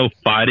there's no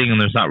fighting and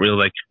there's not really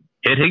like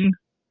hitting,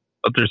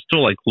 but there's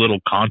still like little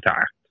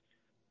contact.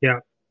 Yeah.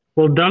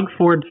 Well, Doug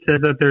Ford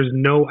said that there's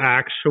no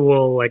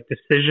actual like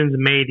decisions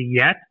made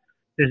yet.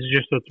 This is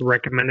just what's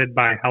recommended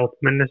by health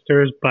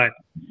ministers, but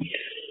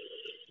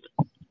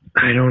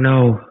I don't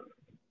know.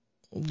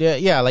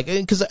 Yeah, like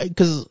because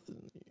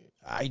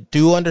I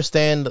do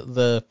understand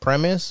the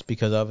premise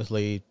because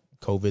obviously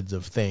COVID's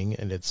a thing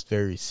and it's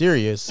very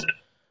serious,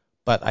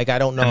 but like I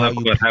don't know And how that's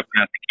you what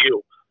happened at the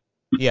Q.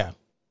 yeah,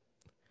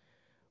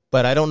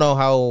 but I don't know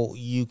how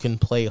you can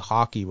play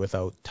hockey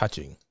without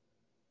touching.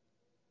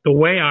 The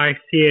way I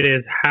see it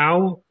is,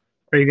 how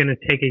are you going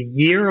to take a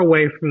year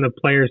away from the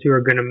players who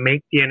are going to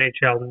make the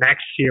NHL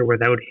next year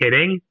without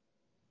hitting?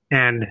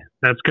 And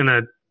that's going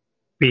to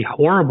be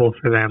horrible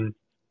for them.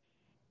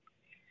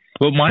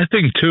 But my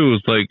thing too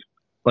is like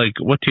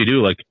what do you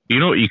do? Like you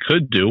know what you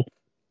could do?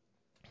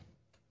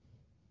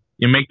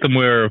 You make them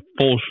wear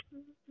full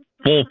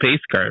face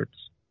guards.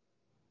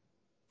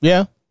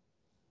 Yeah,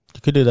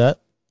 you could do that.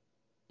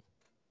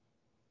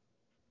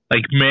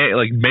 Like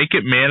make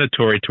it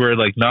mandatory to wear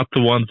like not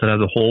the ones that have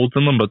the holes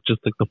in them, but just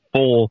like the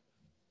full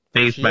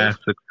face shield? mask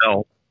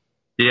itself.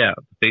 Yeah,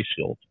 the face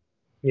shield.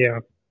 Yeah.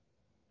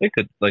 You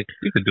could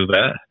do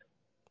that.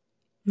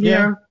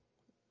 Yeah.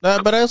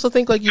 But I also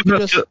think like you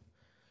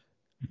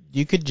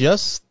could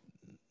just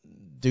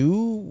do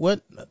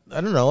what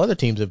I don't know other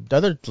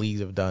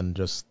leagues have done.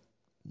 Just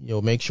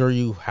make sure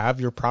you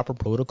have your proper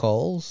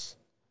protocols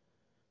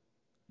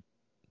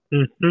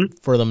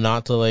for them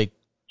not to like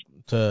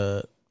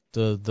to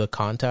the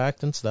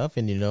contact and stuff,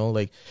 and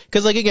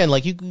because like again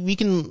like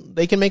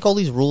they can make all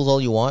these rules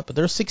all you want, but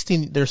they're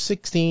 16,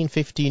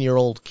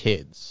 15-year-old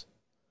kids,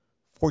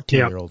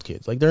 14-year-old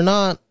kids. Like they're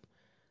not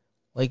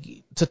like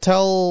to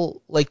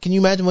tell like can you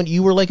imagine when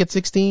you were like at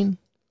 16?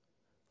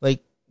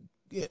 Like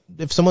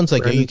if someone's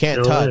like you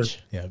can't touch.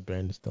 Yeah,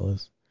 Brandon still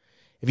is.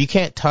 If you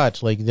can't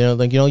touch, like you're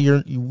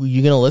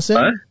gonna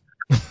listen?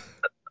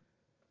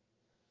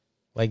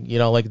 Like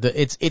like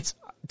it's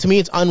to me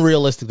it's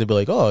unrealistic to be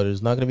like, oh,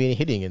 there's not gonna be any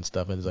hitting and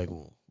stuff, and it's like,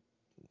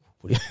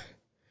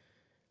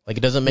 like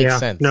it doesn't make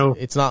sense. No.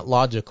 It's not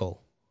logical.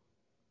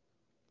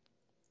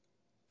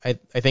 I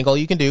think all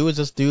you can do is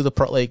just do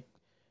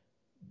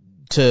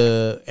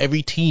to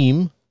every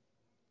team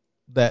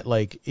that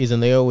like is in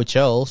the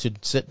OHL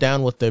should sit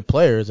down with their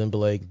players and be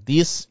like,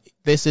 this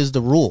is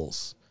the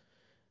rules.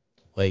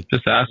 Like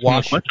just ask them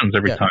the questions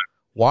every time.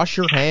 Wash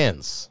your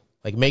hands.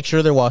 Like make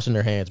sure they're washing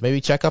their hands. Maybe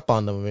check up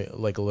on them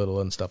like a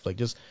little and stuff. Like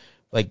just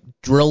like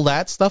drill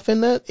that stuff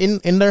in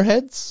their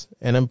heads,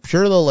 and I'm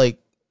sure they'll like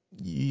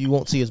you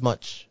won't see as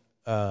much.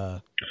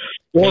 Well,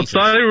 it's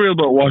not really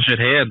about washing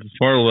hands. It's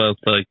more about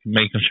like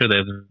making sure they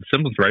have the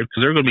symptoms right,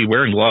 because they're going to be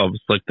wearing gloves.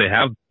 Like they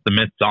have the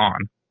mitts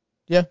on.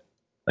 Yeah.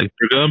 Like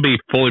they're going to be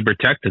fully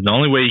protected. The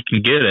only way you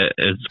can get it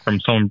is from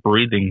someone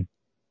breathing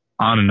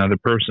on another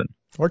person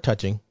or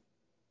touching.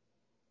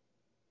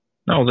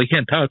 No, they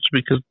can't touch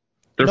because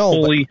they're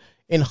fully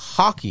in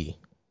hockey.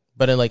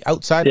 But in like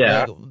outside,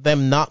 like,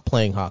 them not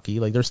playing hockey,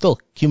 like they're still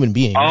human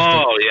beings.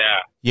 Oh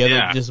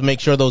yeah. Just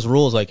make sure those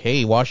rules, like,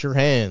 hey, wash your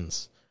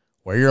hands,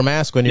 wear your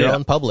mask when you're out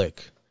in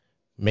public,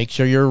 make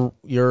sure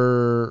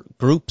your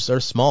groups are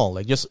small.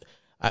 Like,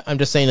 I'm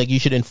just saying, like, you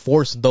should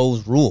enforce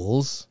those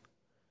rules,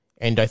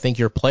 and I think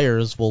your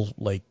players will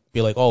like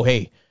be like, oh,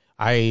 hey,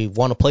 I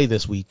want to play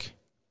this week,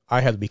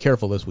 I have to be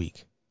careful this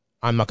week.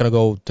 I'm not gonna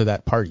go to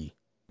that party.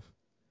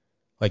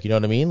 Like, you know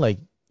what I mean? Like,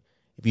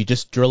 if you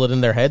just drill it in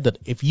their head that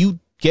if you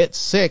get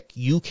sick,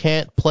 you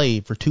can't play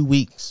for 2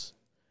 weeks,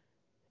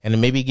 and then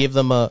maybe give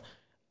them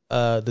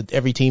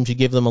every team should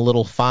give them a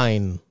little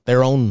fine,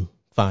 their own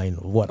fine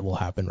of what will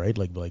happen, right?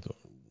 Like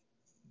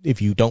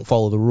if you don't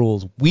follow the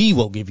rules, we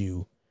will give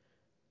you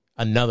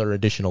another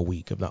additional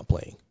week of not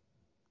playing.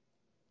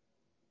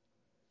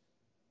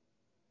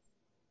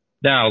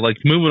 Now, like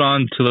moving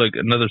on to like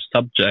another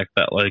subject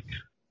that like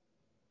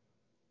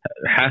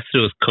has to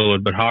do with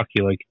COVID, but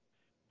hockey, like.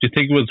 Do you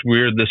think it was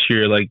weird this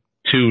year, like,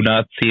 to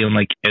not seeing,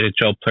 like,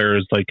 NHL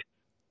players, like,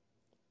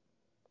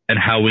 in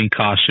Halloween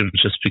costumes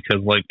just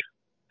because, like,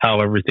 how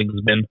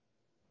everything's been?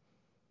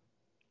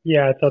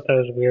 Yeah, I thought that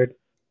was weird.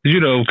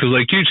 Because,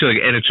 like, usually,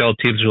 like, NHL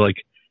teams are like,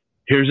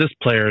 here's this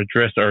player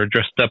dressed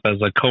up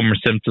as, like, Homer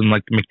Simpson,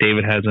 like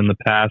McDavid has in the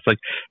past. Like,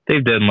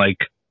 they've done, like,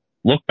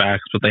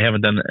 look-backs, but they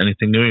haven't done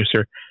anything new this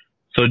year.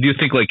 So do you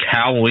think, like,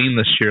 Halloween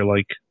this year,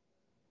 like,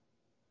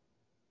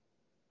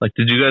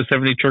 did you guys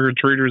have any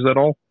trick-or-treaters at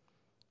all?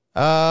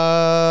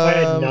 I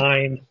had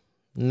 9.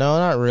 No,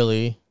 not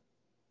really.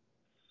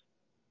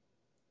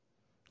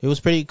 It was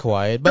pretty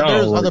quiet, but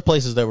there's other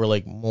places that were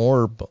like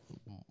more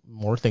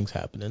things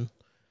happening.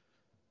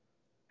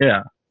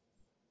 Yeah.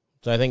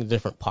 So I think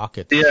different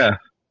pockets. Yeah.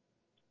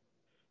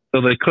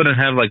 So they couldn't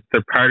have like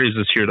their parties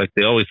this year like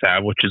they always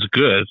have, which is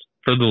good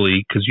for the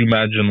league. Because you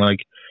imagine like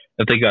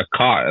if they got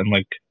caught and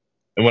like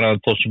it went on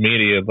social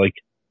media, like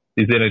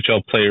these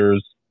NHL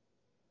players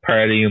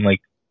partying like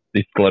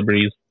these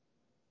celebrities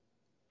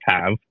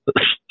have.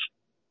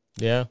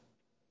 Yeah.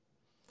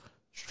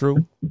 It's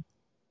true.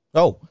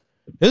 Oh,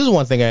 this is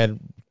one thing I had.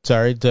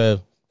 Sorry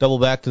to double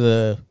back to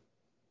the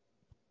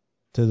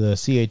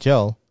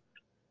CHL.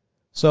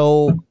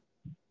 So,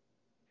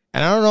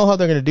 and I don't know how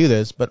they're going to do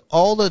this, but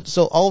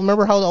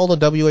remember how all the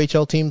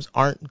WHL teams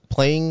aren't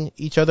playing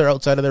each other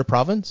outside of their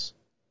province?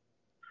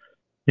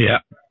 Yeah.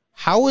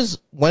 How is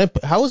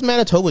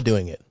Manitoba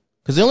doing it?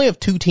 Because they only have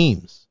 2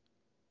 teams.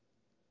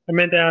 I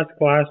meant to ask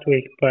last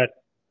week, but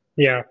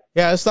yeah.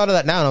 Yeah, I just thought of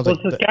that now. And I was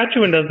Well, like,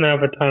 Saskatchewan doesn't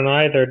have a ton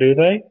either, do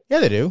they? yeah,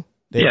 they do.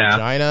 They have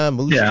Yeah. Regina,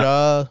 Moose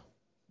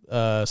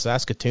Jaw,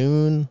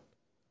 Saskatoon.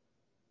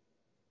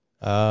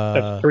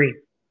 That's 3.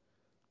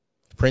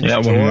 Prince Yeah,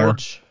 one more.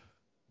 George.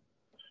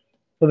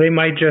 So they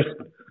might just,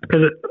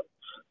 because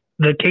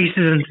the cases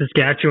in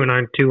Saskatchewan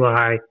aren't too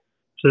high,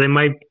 so they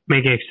might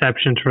make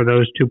exceptions for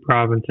those 2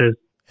 provinces.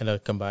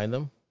 And combine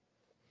them.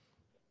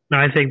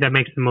 I think that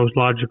makes the most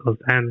logical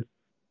sense.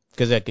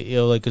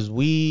 Because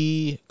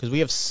we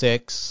have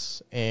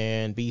 6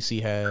 and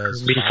BC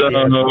has BC 5.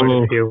 has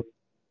quite a few.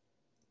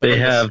 They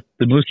have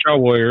the Moose Jaw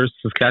Warriors,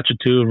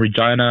 Saskatchewan,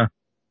 Regina,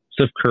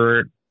 Swift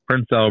Current,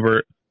 Prince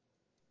Albert.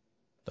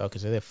 Okay,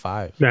 so they have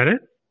 5. Is that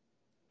it?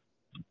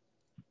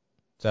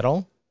 Is that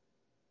all?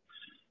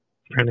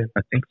 I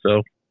think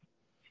so.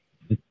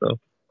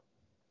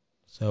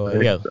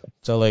 So yeah.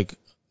 So like,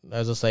 I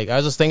was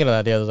just thinking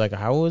of that. I was like,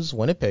 how is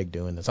Winnipeg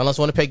doing this? Unless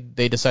Winnipeg,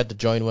 they decide to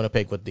join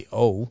Winnipeg with the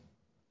O.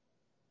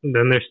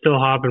 Then they're still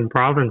hopping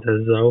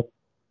provinces, though.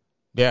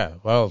 Yeah.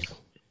 Well,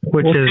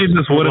 Which Well, is see,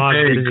 this a lot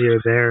Winnipeg. busier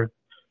there.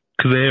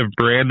 Because they have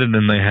Brandon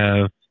and they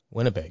have.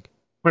 Winnipeg.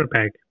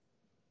 Winnipeg.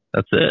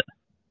 That's it.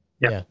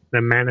 Yeah.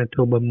 The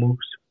Manitoba Moose.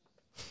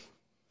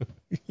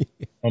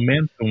 Oh,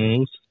 man,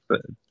 Moose.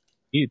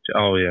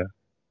 Oh, yeah.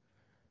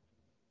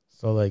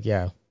 So like,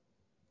 yeah.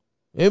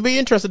 It'll be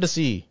interesting to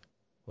see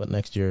what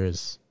next year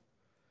is.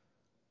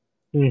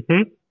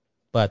 Mm-hmm.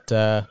 But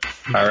All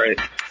right.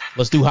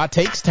 let's do hot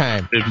takes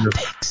time. Hot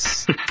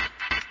takes.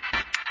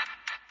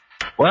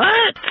 What?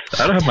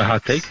 I don't have my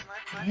hot take.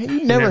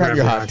 You never have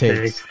your hot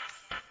takes.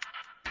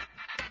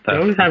 They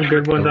always have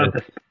good ones on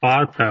the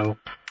spot, though.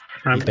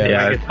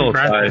 Yeah, it's it's still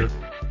impressive.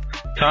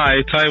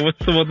 Ty, what's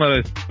the one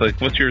that I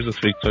like? What's yours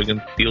this week so I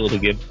can steal it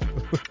again?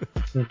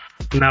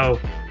 No,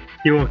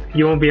 you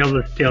won't be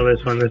able to steal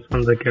this one. This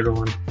one's a good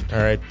one. All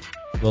right,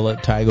 we'll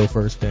let Ty go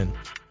first then.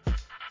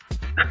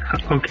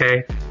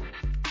 Okay.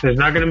 There's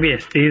not going to be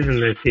a season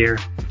this year.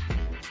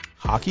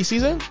 Hockey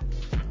season?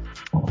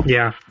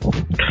 Yeah.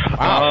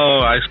 Wow. Oh,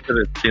 I should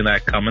have seen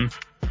that coming.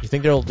 Do you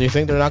think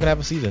they're not gonna have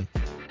a season?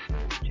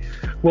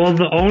 Well,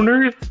 the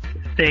owners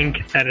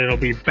think that it'll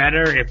be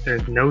better if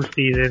there's no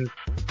season,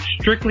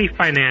 strictly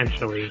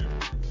financially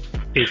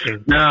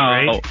speaking. No,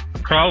 right? the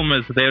problem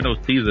is that they have no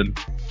season.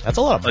 That's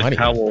a lot of money.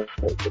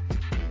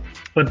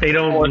 But they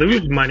don't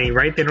lose money,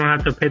 right? They don't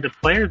have to pay the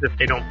players if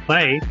they don't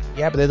play.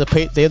 Yeah, but they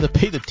have to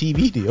pay the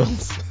TV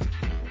deals.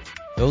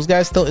 Those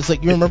guys still. It's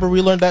like, you remember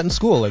we learned that in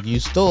school. Like, you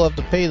still have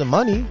to pay the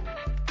money.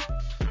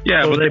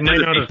 Yeah, So but they they might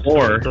did not it have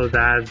before. sold those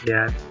ads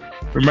yet.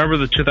 Remember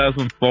the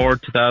 2004,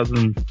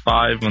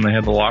 2005 when they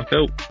had the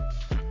lockout?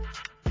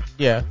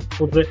 Yeah.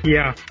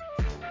 Yeah.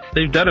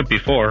 They've done it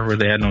before where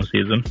they had no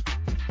season.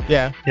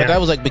 Yeah. But Yeah. that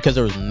was like because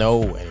there was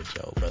no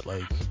NHL. But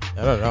like,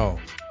 I don't know.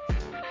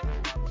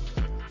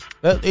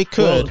 It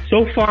could.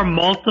 Well, so far,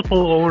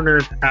 multiple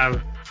owners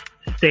have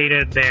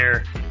stated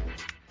their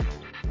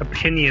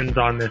opinions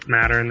on this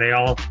matter, and they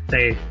all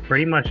say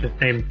pretty much the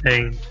same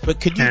thing. But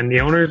could you? And the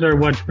owners are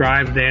what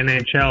drive the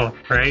NHL,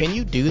 right? Can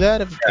you do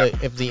that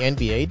if the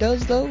NBA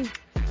does though?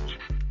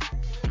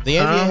 The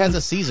NBA has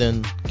a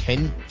season.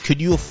 Could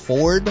you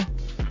afford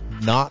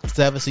not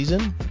to have a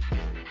season?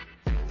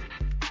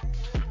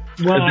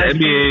 Well, Has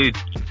the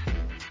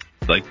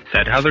NBA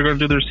said how they're going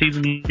to do their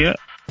season yet?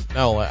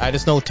 No, I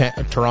just know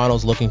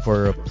Toronto's looking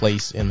for a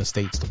place in the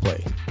States to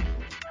play.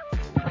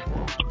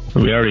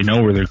 We already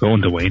know where they're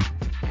going to, Wayne.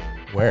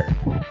 Where?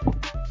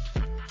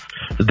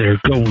 They're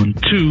going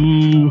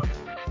to.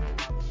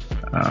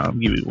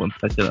 Give me 1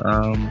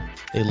 second.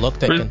 They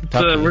looked at Where's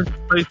Kentucky. the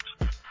place?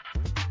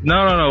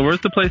 No. Where's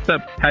the place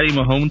that Patty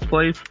Mahomes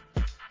plays?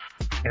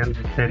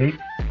 Kansas City.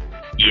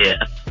 Yeah,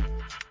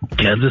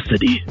 Kansas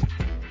City.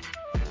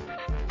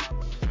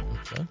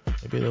 Okay,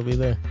 maybe they'll be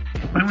there.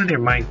 I'm playing with your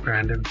mic,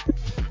 Brandon.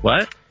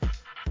 What?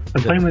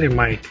 I'm playing with your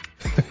mic.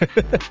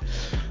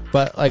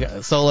 But I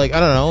don't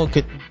know.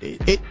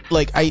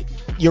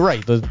 You're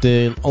right.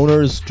 The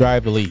owners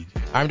drive the league.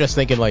 I'm just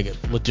thinking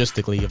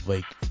logistically of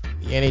the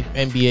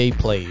NBA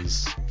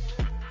plays.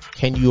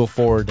 Can you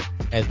afford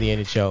as the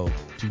NHL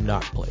to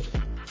not play?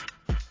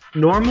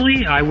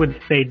 Normally, I would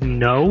say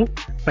no,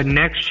 but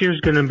next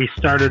year's going to be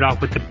started off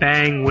with a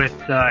bang with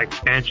the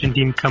expansion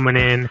team coming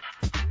in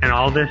and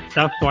all this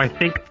stuff. So I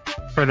think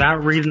for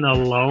that reason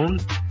alone,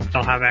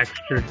 they'll have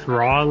extra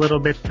draw a little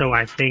bit. So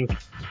I think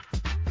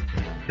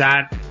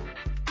that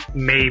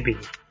maybe.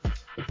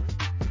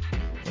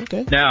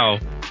 Okay. Now,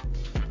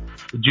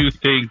 do you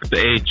think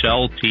the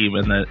AHL team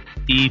and the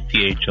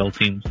ECHL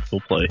teams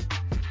will play?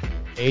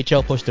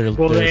 AHL pushed their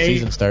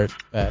season start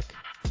back.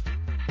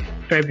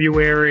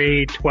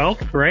 February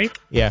 12th, right?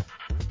 Yeah.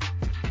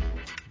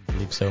 I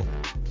believe so.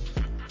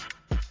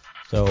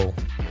 So.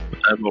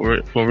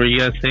 What were you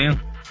guys saying?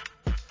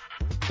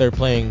 They're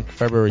playing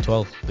February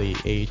 12th, the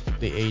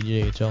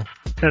AJHL.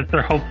 That's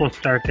their hopeful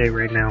start date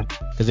right now.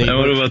 And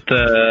what about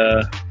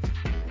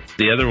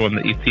the other one,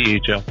 the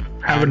ECHL?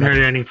 Haven't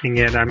heard anything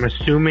yet. I'm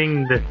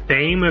assuming the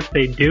same if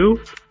they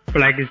do,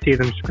 but I can see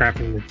them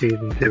scrapping the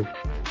season too.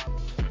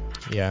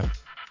 Yeah.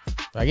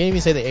 I can't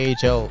even say the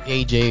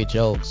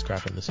AJHL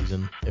scrapping the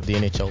season if the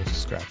NHL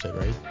scraps it,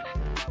 right?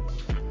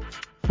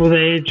 Well, the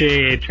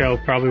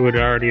AJHL probably would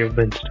already have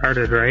been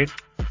started, right?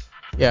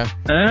 Yeah.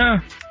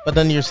 But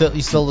then you're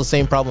still the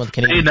same problem with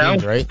Canadian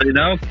teams, right? They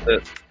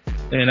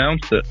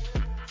announced it.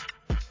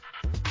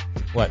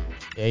 What?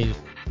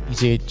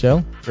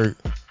 ECHL? Or?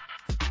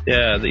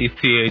 Yeah, the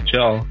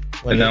ECHL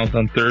announced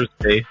on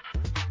Thursday.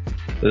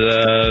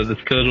 The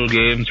scheduled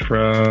games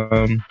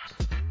from...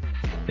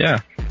 Yeah,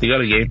 you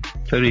got a game.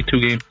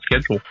 72-game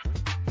schedule.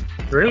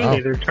 Really? Wow.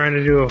 They're trying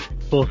to do a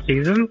full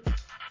season?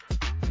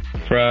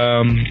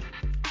 From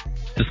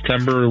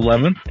December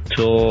 11th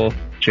till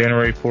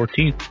January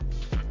 14th.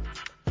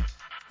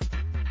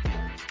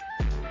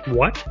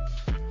 What?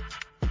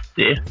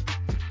 Yeah.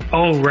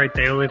 Oh, right.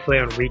 They only play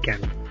on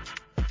weekends.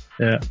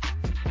 Yeah.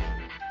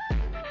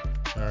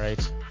 All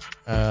right.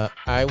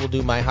 I will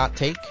do my hot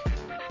take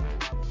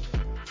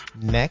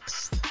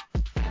next.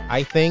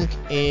 I think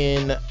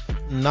in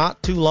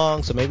not too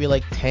long, so maybe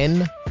like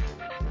 10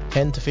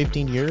 to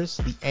 15 years,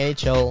 the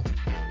NHL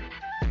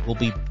will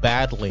be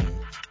battling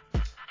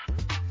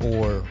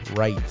for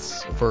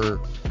rights, for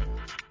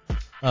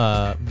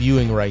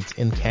viewing rights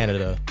in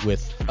Canada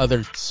with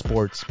other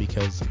sports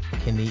because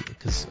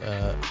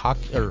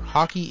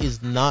hockey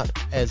is not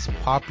as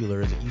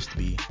popular as it used to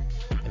be,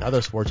 and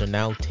other sports are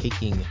now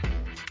taking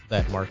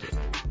that market.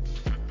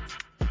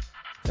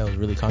 That was a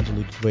really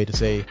convoluted way to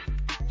say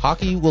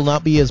hockey will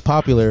not be as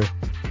popular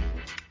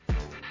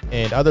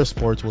and other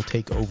sports will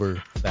take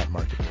over that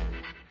market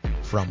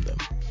from them.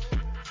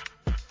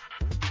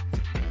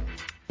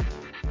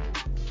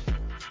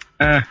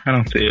 I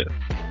don't see it.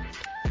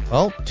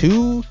 Well,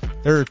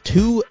 there are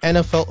two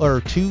NFL or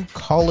two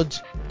college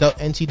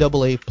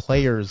NCAA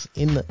players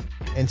in the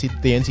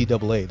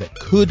NCAA that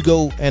could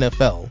go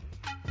NFL.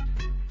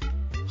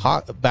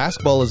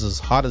 Basketball is as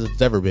hot as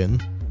it's ever been.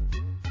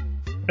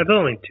 That's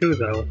only two,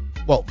 though.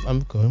 Well,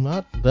 I'm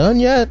not done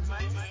yet.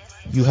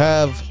 You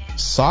have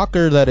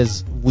soccer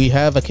we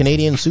have a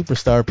Canadian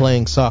superstar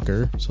playing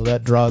soccer, so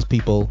that draws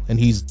people, and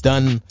he's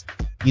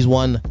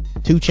won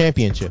 2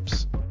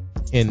 championships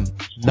in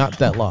not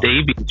that long.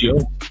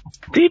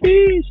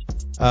 Davies.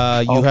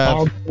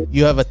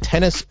 You have a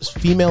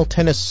female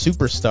tennis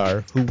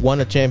superstar who won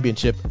a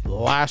championship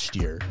last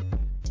year,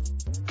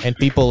 and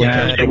people.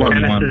 I don't think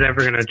tennis is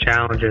ever going to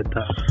challenge it,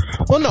 though.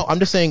 Well, no, I'm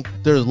just saying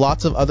there's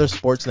lots of other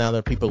sports now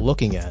that people are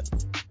looking at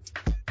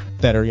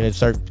that are going to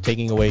start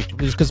taking away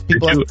just because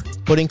people are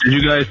putting. Did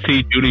you guys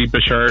see Judy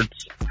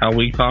Bichard's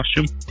Halloween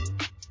costume?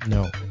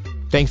 No.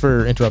 Thanks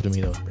for interrupting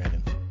me, though,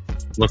 Brandon.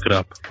 Look it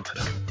up.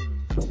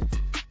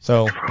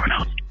 So,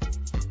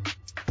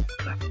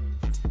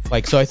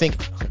 so I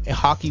think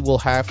hockey will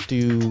have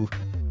to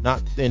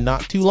not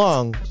too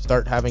long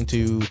start having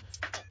to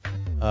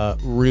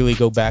really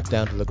go back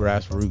down to the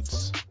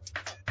grassroots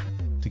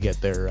to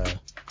get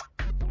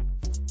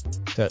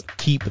to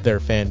keep their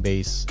fan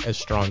base as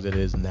strong as it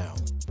is now.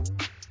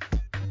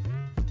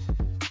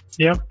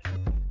 Yep.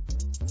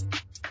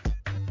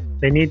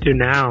 They need to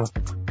now.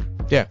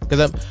 Yeah,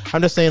 because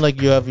I'm just saying,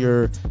 like, you have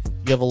a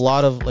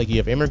lot of, like, you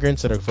have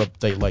immigrants that are from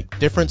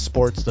different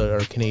sports that are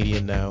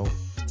Canadian now,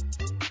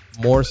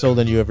 more so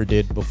than you ever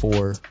did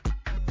before,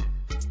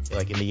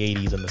 like in the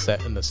 80s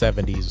and in the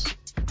 70s.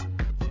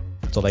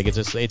 So like it's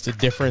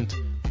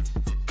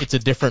a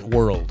different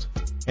world,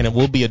 and it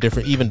will be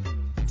even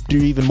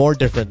more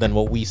different than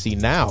what we see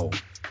now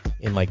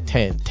in like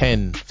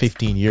 10,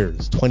 15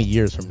 years, 20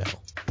 years from now.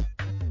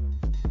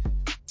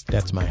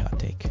 That's my hot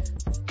take.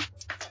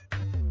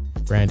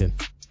 Brandon.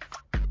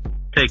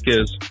 Take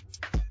is,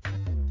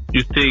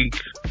 you think,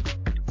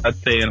 I'd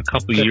say in a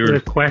couple years.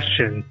 That's a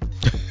question.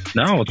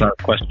 No, it's not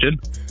a question.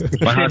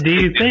 Do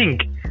you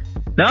think?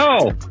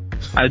 No,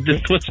 I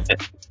just switched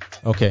it.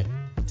 Okay.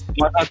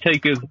 My hot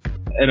take is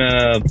in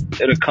a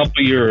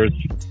couple years,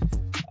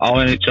 all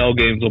NHL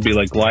games will be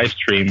like live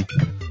streamed,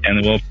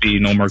 and there won't be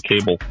no more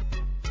cable.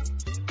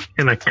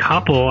 In a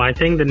couple, I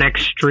think the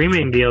next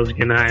streaming deal is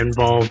gonna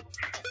involve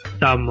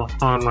some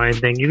online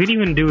thing. You can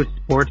even do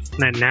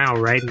Sportsnet now,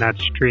 right? And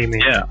that's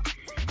streaming. Yeah.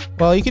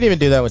 Well, you can even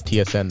do that with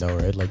TSN though,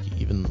 right? Like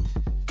even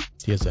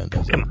TSN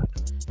does it.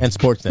 And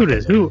Sportsnet. Who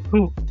does?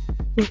 Who?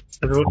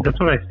 That's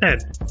what I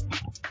said.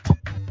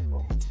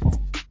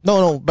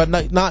 No, but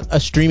not a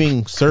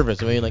streaming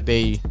service. I mean, like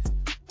they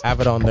have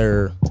it on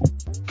their,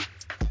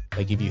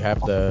 like if you have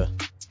the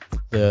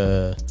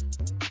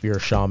if you're a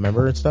Shaw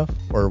member and stuff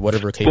or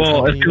whatever cable.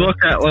 Well, company if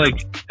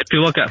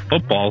you look at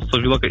football, so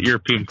if you look at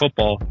European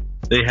football,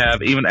 they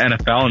have even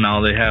NFL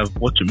now. They have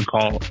what's it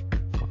called?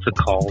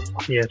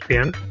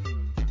 ESPN?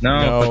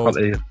 No.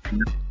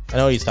 I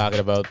know what he's talking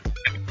about.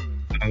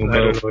 I don't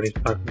know what he's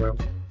talking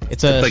about.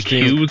 It's like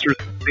Hughes or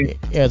something.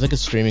 Yeah, it's like a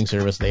streaming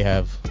service they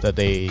have that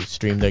they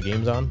stream their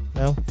games on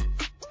now.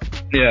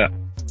 Yeah.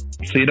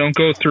 So you don't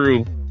go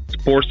through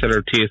SportsCenter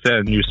or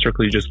TSN. You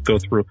strictly just go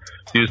through.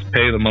 You just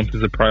pay the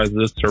monthly price of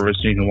this service,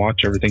 and you can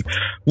watch everything.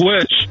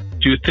 Which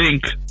do you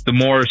think the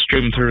more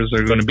streaming services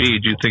are going to be?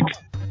 Do you think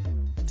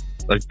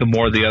like the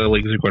more the other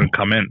leagues are going to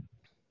come in?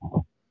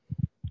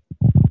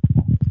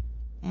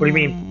 What do you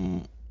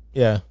mean?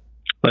 Yeah.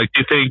 Like,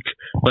 do you think,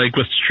 like,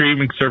 with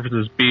streaming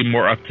services being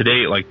more up to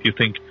date, like, do you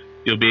think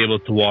you'll be able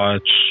to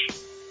watch,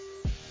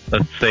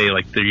 let's say,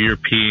 like, the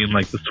European,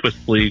 like, the Swiss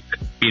League,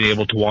 being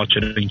able to watch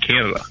it in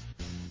Canada?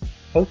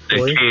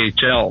 Hopefully. The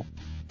KHL.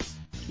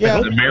 Yeah.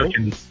 Like,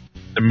 the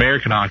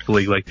American Hockey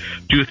League. Like,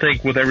 do you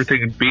think with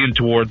everything being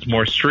towards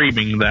more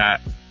streaming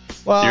that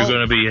you're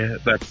going to be,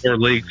 that more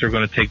leagues are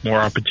going to take more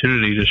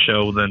opportunity to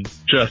show than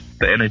just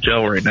the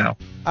NHL right now?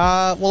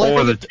 Well, Or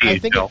I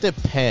think it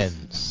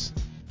depends.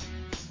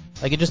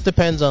 Like, it just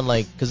depends on,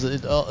 like, because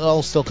it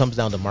all still comes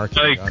down to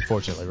marketing,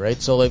 unfortunately,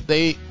 right? So, like,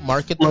 they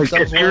market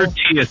themselves well. If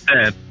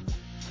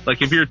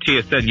you're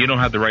TSN, you don't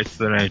have the rights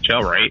to the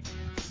NHL, right?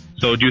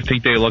 So do you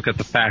think they look at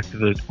the fact that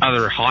there's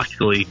other hockey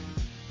leagues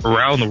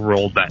around the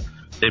world that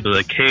they'd be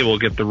like, hey, we'll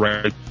get the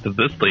rights to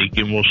this league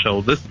and we'll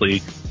show this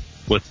league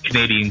with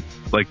Canadian,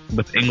 like,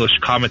 with English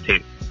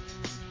commentators?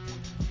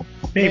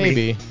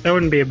 Maybe. That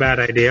wouldn't be a bad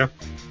idea.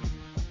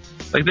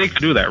 Like, they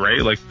could do that,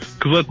 right? Like,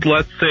 because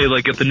let's say,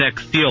 like, at the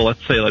next deal,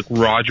 let's say, like,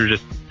 Roger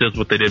just does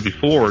what they did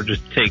before,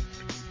 just take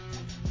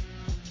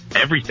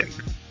everything.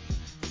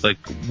 Like,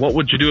 what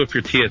would you do if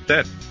you're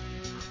TSN?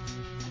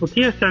 Well,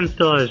 TSN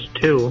still has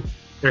 2.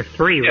 There's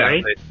 3,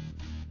 right?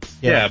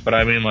 Yeah, but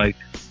I mean, like,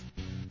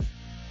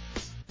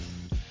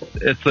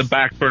 it's a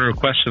back burner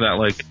question that,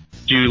 like,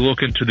 do you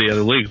look into the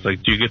other leagues?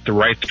 Like, do you get the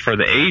rights for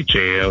the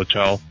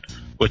AHL,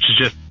 which is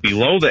just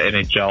below the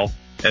NHL,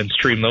 and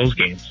stream those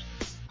games?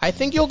 I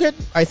think you'll get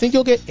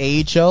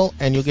AHL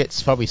and you'll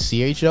get probably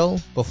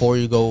CHL before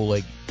you go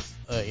like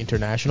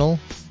international.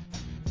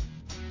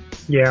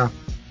 Yeah.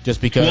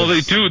 Just because. Well,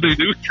 they do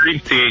stream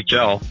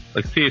CHL.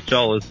 Like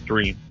CHL is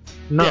streamed.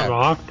 Not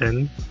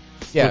often.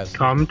 Yeah. With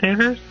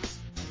commentators.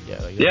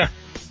 Yeah.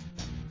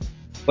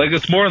 Like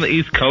it's more on the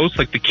East Coast.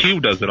 Like the Q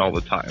does it all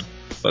the time,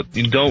 but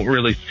you don't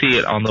really see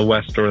it on the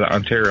West or the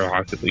Ontario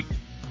Hockey League.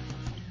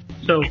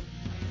 So.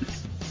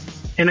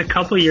 In a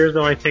couple of years,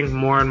 though, I think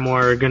more and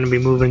more are going to be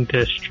moving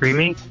to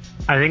streaming.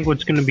 I think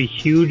what's going to be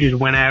huge is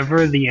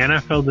whenever the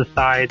NFL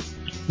decides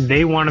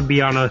they want to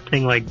be on a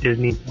thing like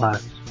Disney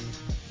Plus.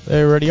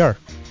 They already are.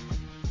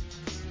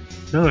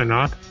 No, they're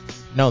not.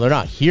 No, they're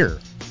not here.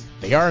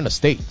 They are in the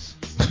States.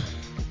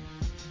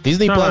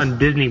 Disney Plus. It's not on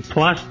Disney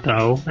Plus,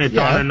 though. It's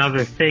on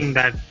another thing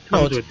that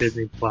comes with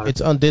Disney Plus.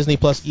 It's on Disney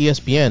Plus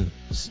ESPN.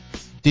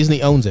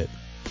 Disney owns it.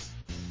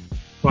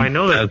 Well, I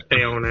know that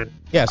they own it.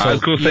 Yeah, so I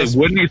was going to say,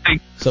 when do you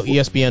think? So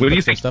ESPN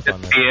puts some stuff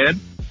on there.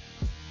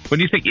 When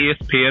do you think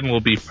ESPN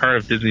will be part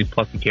of Disney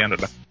Plus in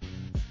Canada?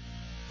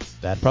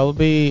 That'd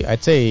probably be,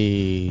 I'd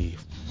say,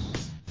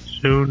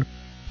 soon,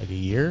 like a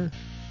year.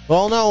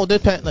 Well, no,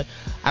 depend. Like,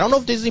 I don't know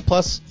if Disney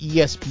Plus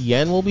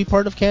ESPN will be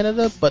part of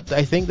Canada, but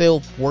I think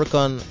they'll work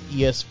on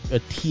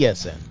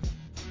TSN.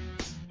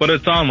 But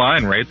it's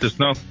online, right? There's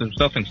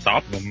nothing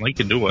stopping them. They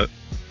can do it.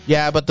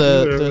 Yeah, but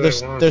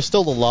there's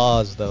still the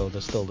laws, though.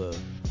 There's still the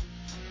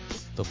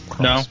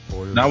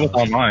cross-border not with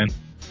online.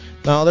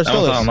 No, there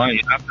still is. Online.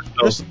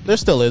 There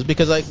still is,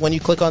 because like when you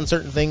click on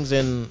certain things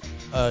on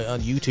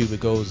YouTube, it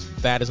goes,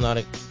 that is not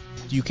a,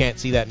 you can't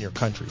see that in your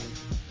country.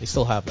 They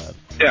still have that.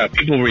 Yeah,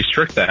 people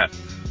restrict that.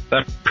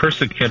 That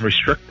person can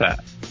restrict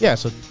that. Yeah,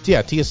 so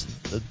yeah,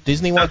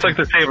 Disney wants. That's like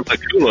the same with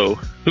like Hulu.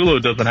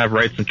 Hulu doesn't have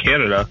rights in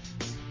Canada,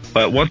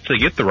 but once they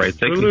get the rights,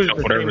 they Hulu's can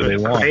show whatever they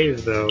want.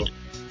 Crave, though.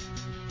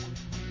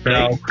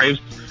 No,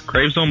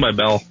 Crave's owned by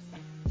Bell.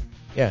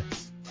 Yeah,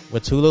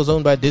 what's Hulu's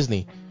owned by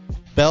Disney.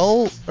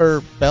 Bell,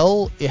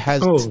 it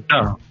has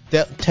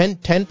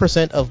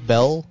 10% of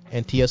Bell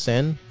and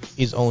TSN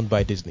is owned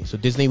by Disney. So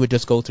Disney would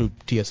just go through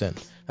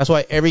TSN. That's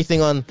why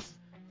everything on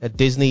that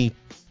Disney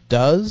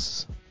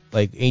does,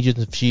 like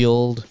Agents of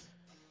S.H.I.E.L.D.,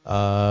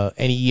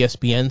 any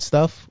ESPN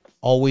stuff,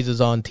 always is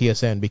on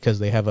TSN because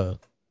they have a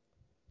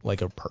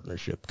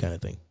partnership kind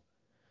of thing.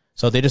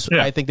 So they just,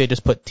 I think they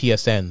just put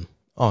TSN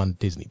on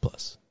Disney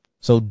Plus.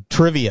 So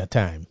trivia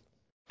time.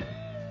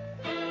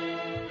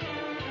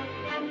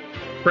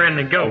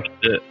 Brandon, go.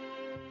 I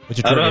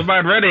don't have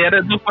mine ready. I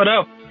didn't look one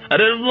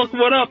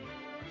up.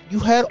 You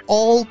had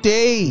all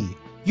day.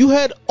 You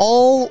had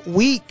all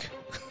week.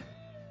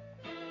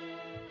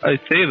 I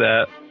say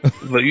that,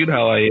 but you know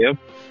how I am.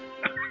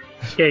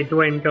 Okay,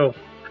 Dwayne, go.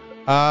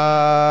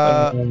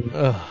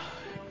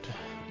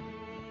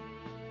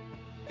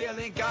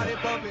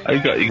 I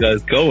got you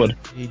guys going.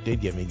 You did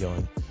get me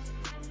going.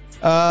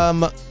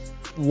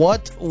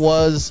 What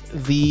was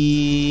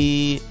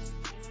the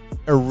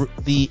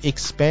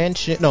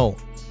expansion? No.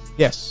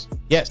 Yes.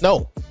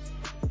 No.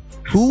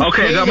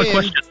 Okay, I got my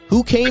question.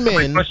 Who came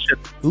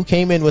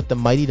in with the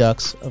Mighty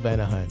Ducks of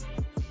Anaheim?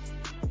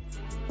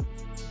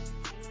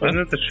 Wasn't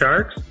it the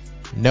Sharks?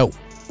 No.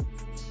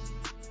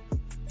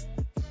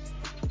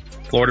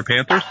 Florida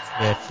Panthers?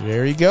 Yes,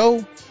 there you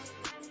go.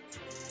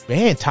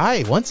 Man,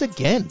 Ty, once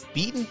again,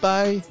 beaten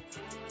by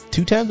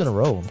 2 times in a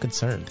row. I'm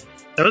concerned.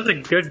 That was a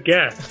good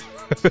guess.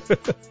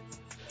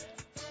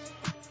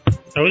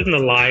 I wasn't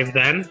alive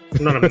then.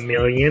 I'm not a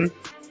million.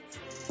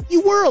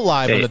 You were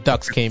alive when the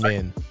Ducks came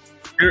in.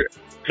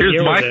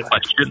 Here's my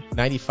question.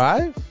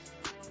 95?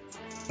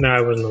 No,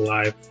 I wasn't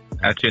alive.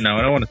 Actually, no,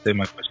 I don't want to say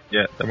my question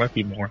yet. There might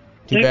be more.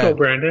 Too bad. Go,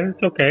 Brandon.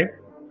 It's okay.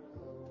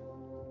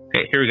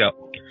 Okay, here we go.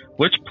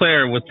 Which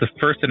player was the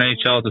first in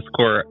NHL to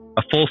score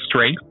a full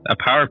strength, a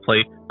power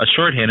play, a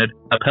shorthanded,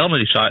 a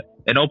penalty shot,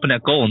 and open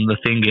net goal in the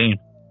same game?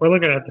 We're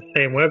looking at the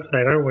same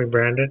website, aren't we,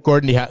 Brandon?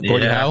 Gordie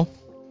Howe?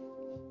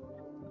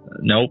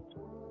 Nope.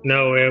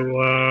 No, it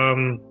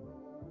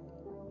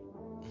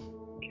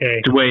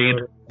okay.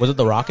 Dwayne. Was it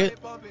the Rocket?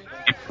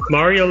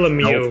 Mario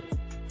Lemieux. Nope.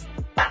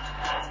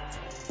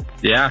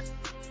 Yeah.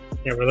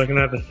 Yeah, we're looking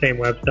at the same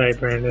website,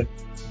 Brandon.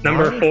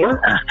 Number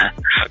 4?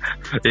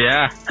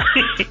 Yeah.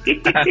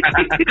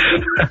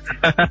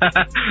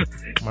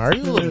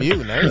 Mario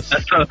Lemieux, nice.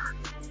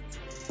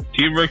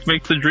 Teamwork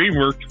makes the dream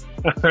work.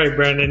 All right,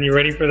 Brandon, you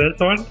ready for this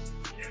one?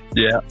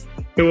 Yeah.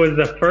 Who was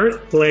the first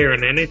player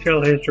in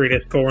NHL history to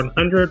score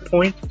 100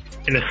 points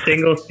in a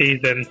single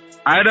season?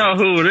 I know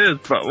who it is,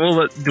 but we'll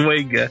let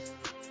Dwayne guess.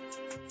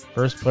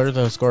 First player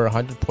to score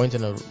 100 points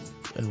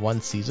in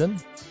one season?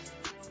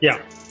 Yeah.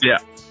 Yeah.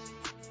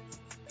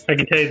 I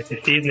can tell you the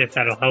season if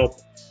that'll help.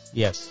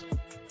 Yes.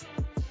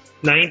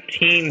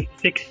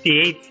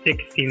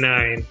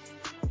 1968-69.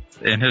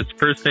 And his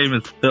first name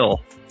is Phil.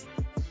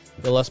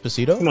 Phil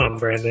Esposito? Come on,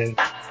 Brandon.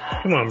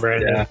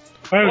 Yeah.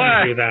 Why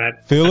would you do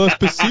that? Phil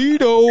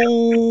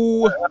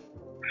Esposito!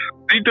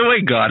 See,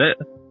 Dwayne got it.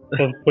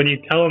 Well, when you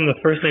tell him the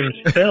first name is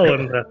Phil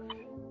and the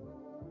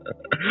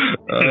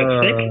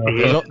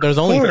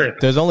 60s,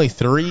 there's only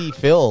 3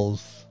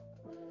 Phils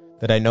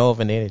that I know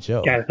of in the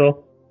NHL.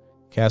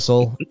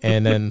 Castle,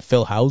 and then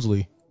Phil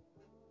Housley.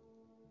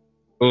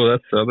 Oh,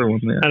 that's the other one,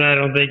 yeah. And I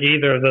don't think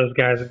either of those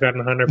guys have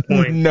gotten 100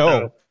 points.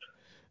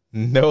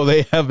 No,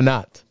 they have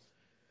not.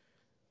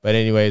 But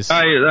anyways.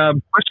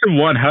 Question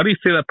 1, how do you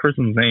say that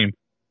person's name?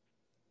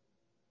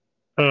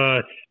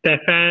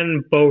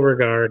 Stefan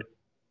Beauregard.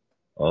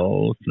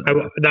 Oh.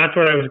 That's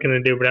what I was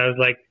going to do, but I was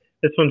like,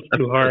 this one's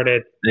too hard.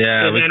 An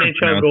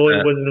NHL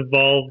goalie was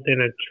involved in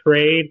a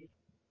trade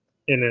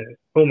in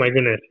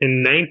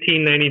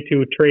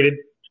 1992, traded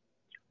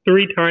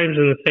 3 times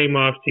in the same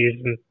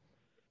offseason.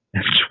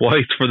 And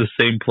twice for the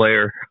same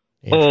player.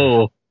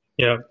 Oh.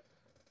 Yeah.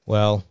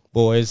 Well,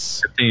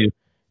 boys,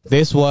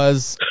 this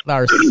was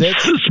our 6th.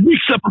 This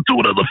week's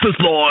episode of the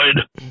Fifth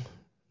Line.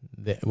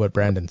 What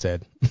Brandon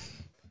said.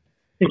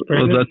 Was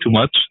that too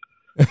much?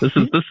 This is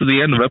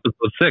the end of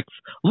episode 6.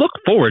 Look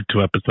forward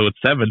to episode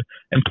 7,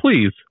 and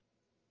please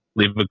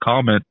leave a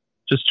comment.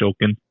 Just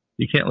joking.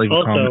 You can't leave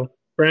a comment. Also,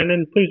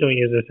 Brandon, please don't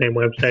use the same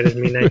website as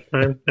me next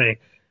time.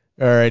 Thanks.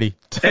 Alrighty.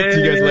 Talk to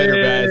you guys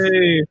later, guys.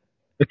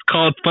 It's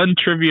called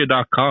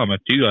funtrivia.com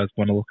if you guys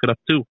want to look it up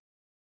too.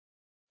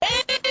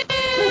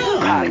 Oh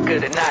my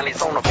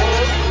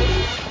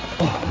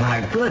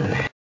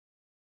goodness.